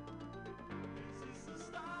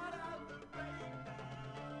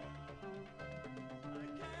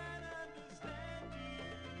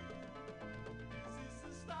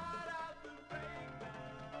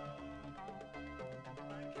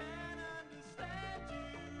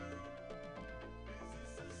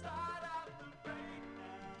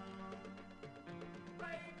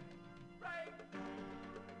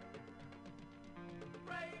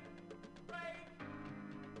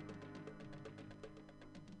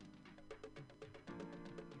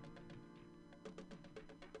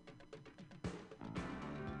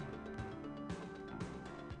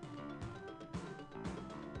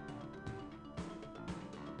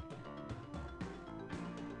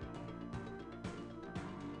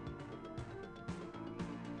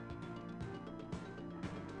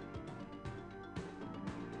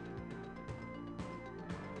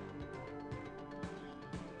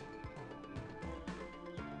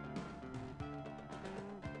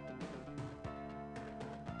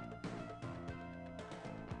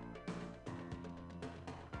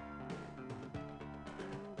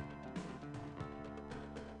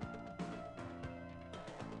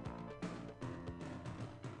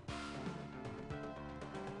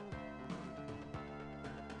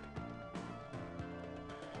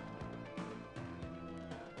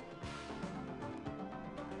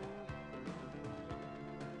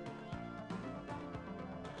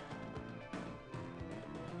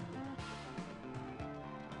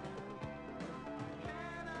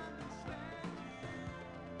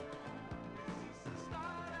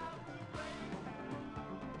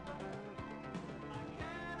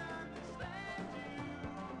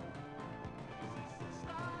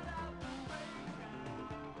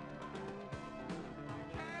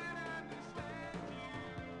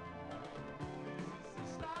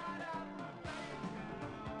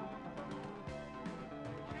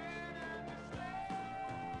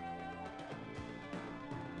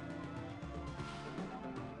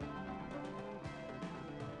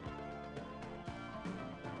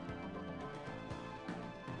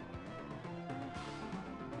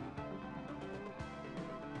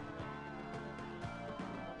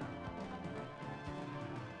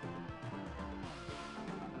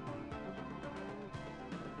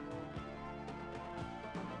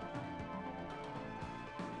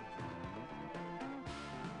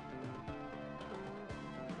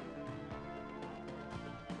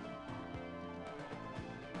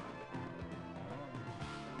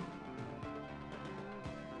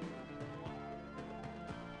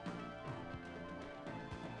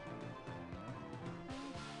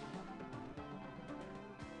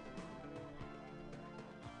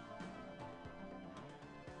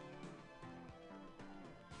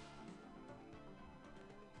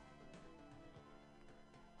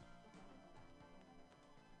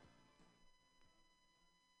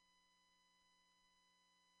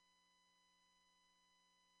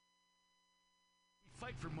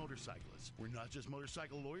 fight for motorcyclists. We're not just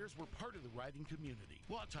motorcycle lawyers, we're part of the riding community.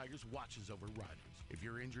 Law Tigers watches over riders. If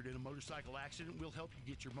you're injured in a motorcycle accident, we'll help you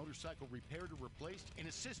get your motorcycle repaired or replaced and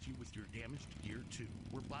assist you with your damaged gear too.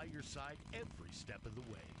 We're by your side every step of the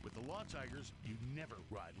way. With the Law Tigers, you never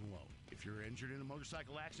ride alone. If you're injured in a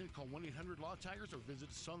motorcycle accident, call 1-800-LAW-TIGERS or visit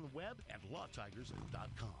us on the web at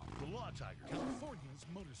lawtigers.com. The Law Tigers, California's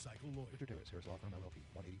motorcycle lawyer. Mr. Davis, Harris Law Firm, LLP,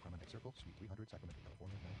 180 Promenade Circle, Suite 300, Sacramento,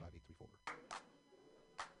 California, 95834.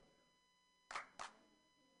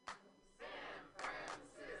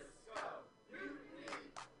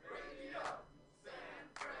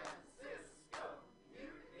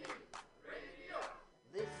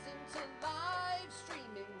 Listen to live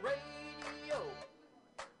streaming radio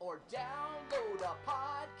or download a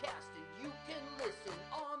podcast and you can listen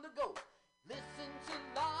on the go. Listen to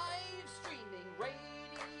live streaming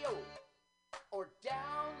radio or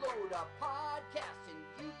download a podcast and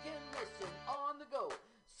you can listen on the go.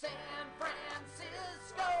 San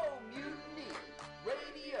Francisco Mutiny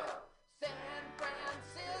Radio. San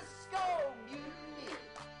Francisco Mutiny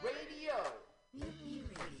Radio.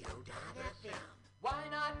 MutinyRadio.fm. Why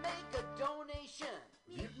not make a donation?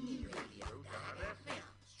 MutinyRadio.fm.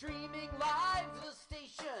 Streaming live the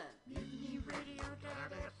station.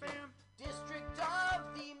 MutinyRadio.fm. District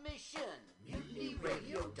of the Mission.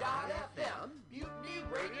 MutinyRadio.fm.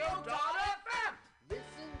 MutinyRadio.fm.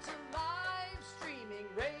 Listen to live streaming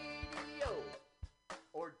radio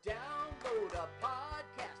or download a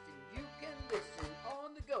podcast and you can listen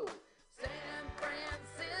on the go. San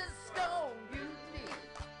Francisco Mutiny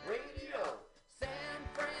Radio. San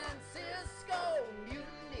Francisco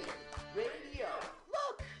Mutiny Radio.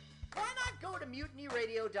 Look, why not go to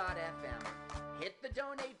MutinyRadio.fm? Hit the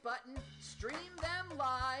donate button, stream them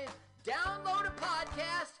live, download a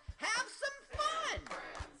podcast, have some fun!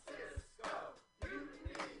 Francisco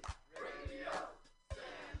Mutiny Radio.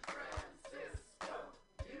 San Francisco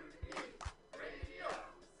Mutiny Radio.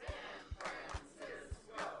 San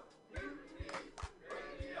Francisco Mutiny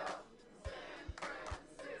Radio. San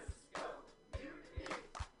Francisco Mutiny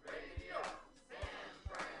Radio. San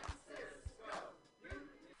Francisco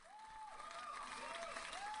Mutiny.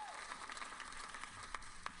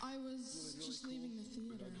 I was just leaving the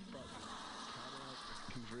theater.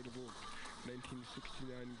 Convertible 1969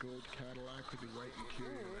 gold Cadillac with the white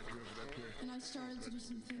interior. I drove it up here. And I started to do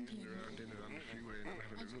some thinking. Around in it on the freeway and I'm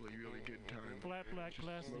having a really, really good time. Flat black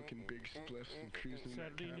glass. Smoking big spliffs and cruising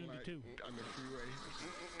that Saturday Cadillac 92. on the freeway.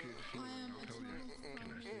 Good I feeling, am I'll a tell you. total Can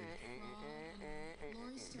I fraud. say?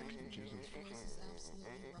 Laurie Stone's voice is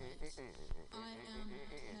absolutely right. I am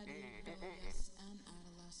petty, rebellious, and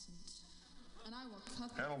adolescent. And I will cut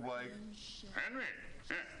the Hello, Blake. shit. Henry,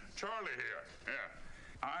 yeah, Charlie here. Yeah,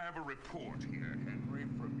 I have a report here, Henry,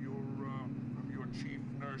 from your chief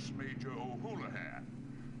nurse, Major O'Houlihan.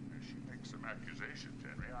 She makes some accusations,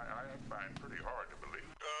 Henry. I find pretty hard to believe.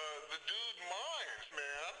 The dude minds,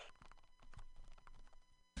 man.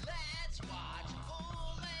 Let's watch a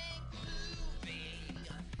full-length movie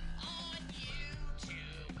on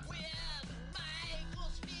YouTube with Michael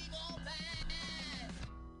Spiegelman.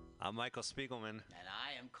 I'm Michael Spiegelman. And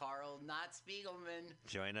I am Carl Not Spiegelman.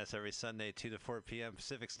 Join us every Sunday, 2 to 4 p.m.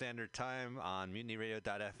 Pacific Standard Time on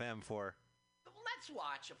MutinyRadio.fm for Let's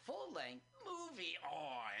watch a full-length movie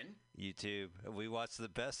on... YouTube. We watch the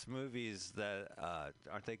best movies that,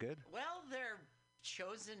 aren't they good? Well, they're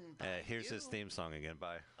chosen by Here's you. his theme song again.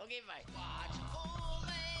 Bye. Okay, bye. Watch a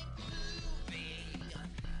full-length movie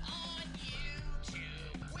on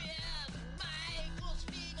YouTube with Michael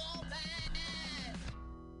Spiegelman.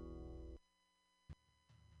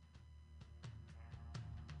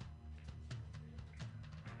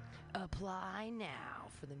 Apply now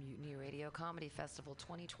for the Mutiny Radio Comedy Festival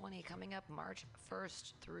 2020 coming up March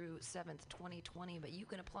 1st through 7th, 2020. But you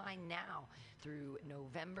can apply now through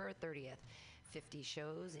November 30th. 50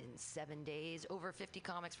 shows in 7 days, over 50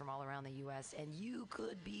 comics from all around the U.S., and you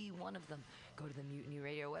could be one of them. Go to the Mutiny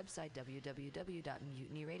Radio website,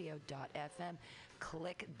 www.mutinyradio.fm.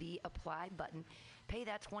 Click the apply button. Pay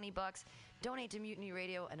that $20. Donate to Mutiny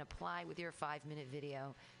Radio and apply with your 5-minute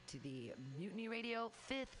video to the Mutiny Radio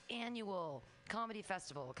 5th Annual Comedy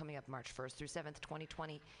Festival coming up March 1st through 7th,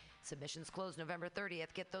 2020. Submissions close November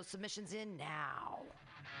 30th. Get those submissions in now.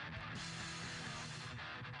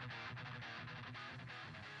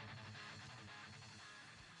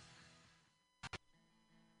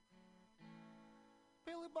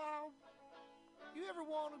 Billy Bob, you ever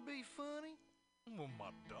want to be funny? Well, my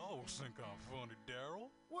dogs think I'm funny, Daryl.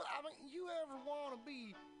 Well, I mean, you ever want to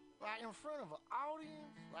be, like, in front of an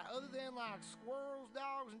audience? Like, other than, like, squirrels,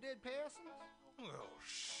 dogs, and dead peasants? Well,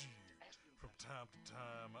 shit. From time to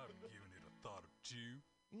time, I've given it a thought or you.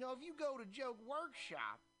 You know, if you go to Joke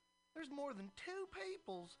Workshop, there's more than 2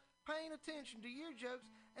 peoples paying attention to your jokes,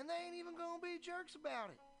 and they ain't even gonna be jerks about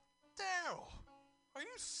it. Daryl, are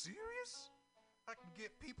you serious? I can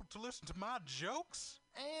get people to listen to my jokes?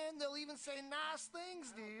 And they'll even say nice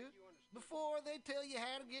things, dude, before they tell you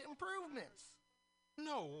how to get improvements.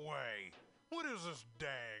 No way. What is this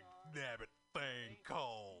dag-nabbit thing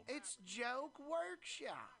called? It's Joke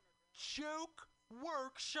Workshop. Joke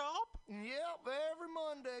Workshop? Yep, every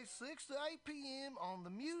Monday, 6 to 8 p.m. on the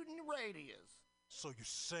Mutiny Radios. So you're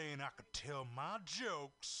saying I could tell my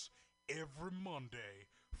jokes every Monday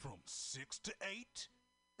from 6 to 8?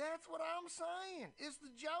 That's what I'm saying. It's the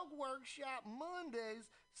Joke Workshop Mondays,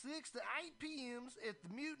 6 to 8 p.m. at the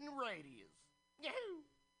Mutiny Radios. Yahoo!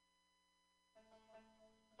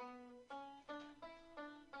 $4.99.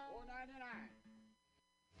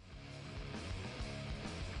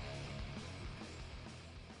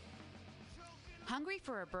 Hungry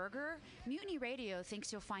for a burger? Mutiny Radio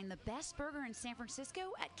thinks you'll find the best burger in San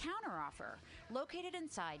Francisco at Counteroffer, located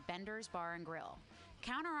inside Bender's Bar and Grill.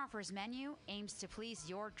 Counteroffer's menu aims to please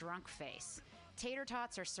your drunk face. Tater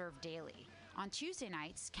tots are served daily. On Tuesday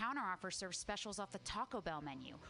nights, Counteroffer serves specials off the Taco Bell menu,